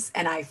was,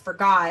 and I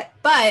forgot.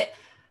 But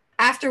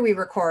after we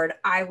record,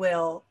 I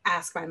will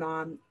ask my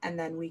mom, and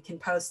then we can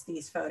post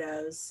these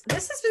photos.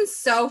 This has been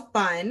so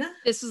fun.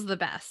 This is the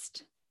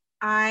best.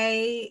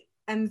 I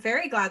am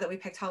very glad that we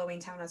picked Halloween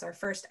Town as our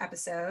first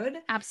episode.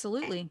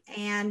 Absolutely.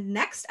 And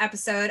next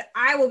episode,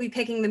 I will be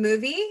picking the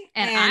movie.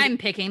 And I'm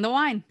picking the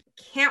wine.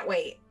 Can't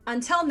wait.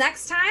 Until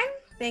next time,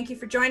 thank you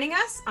for joining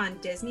us on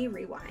Disney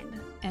Rewind.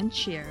 And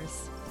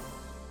cheers.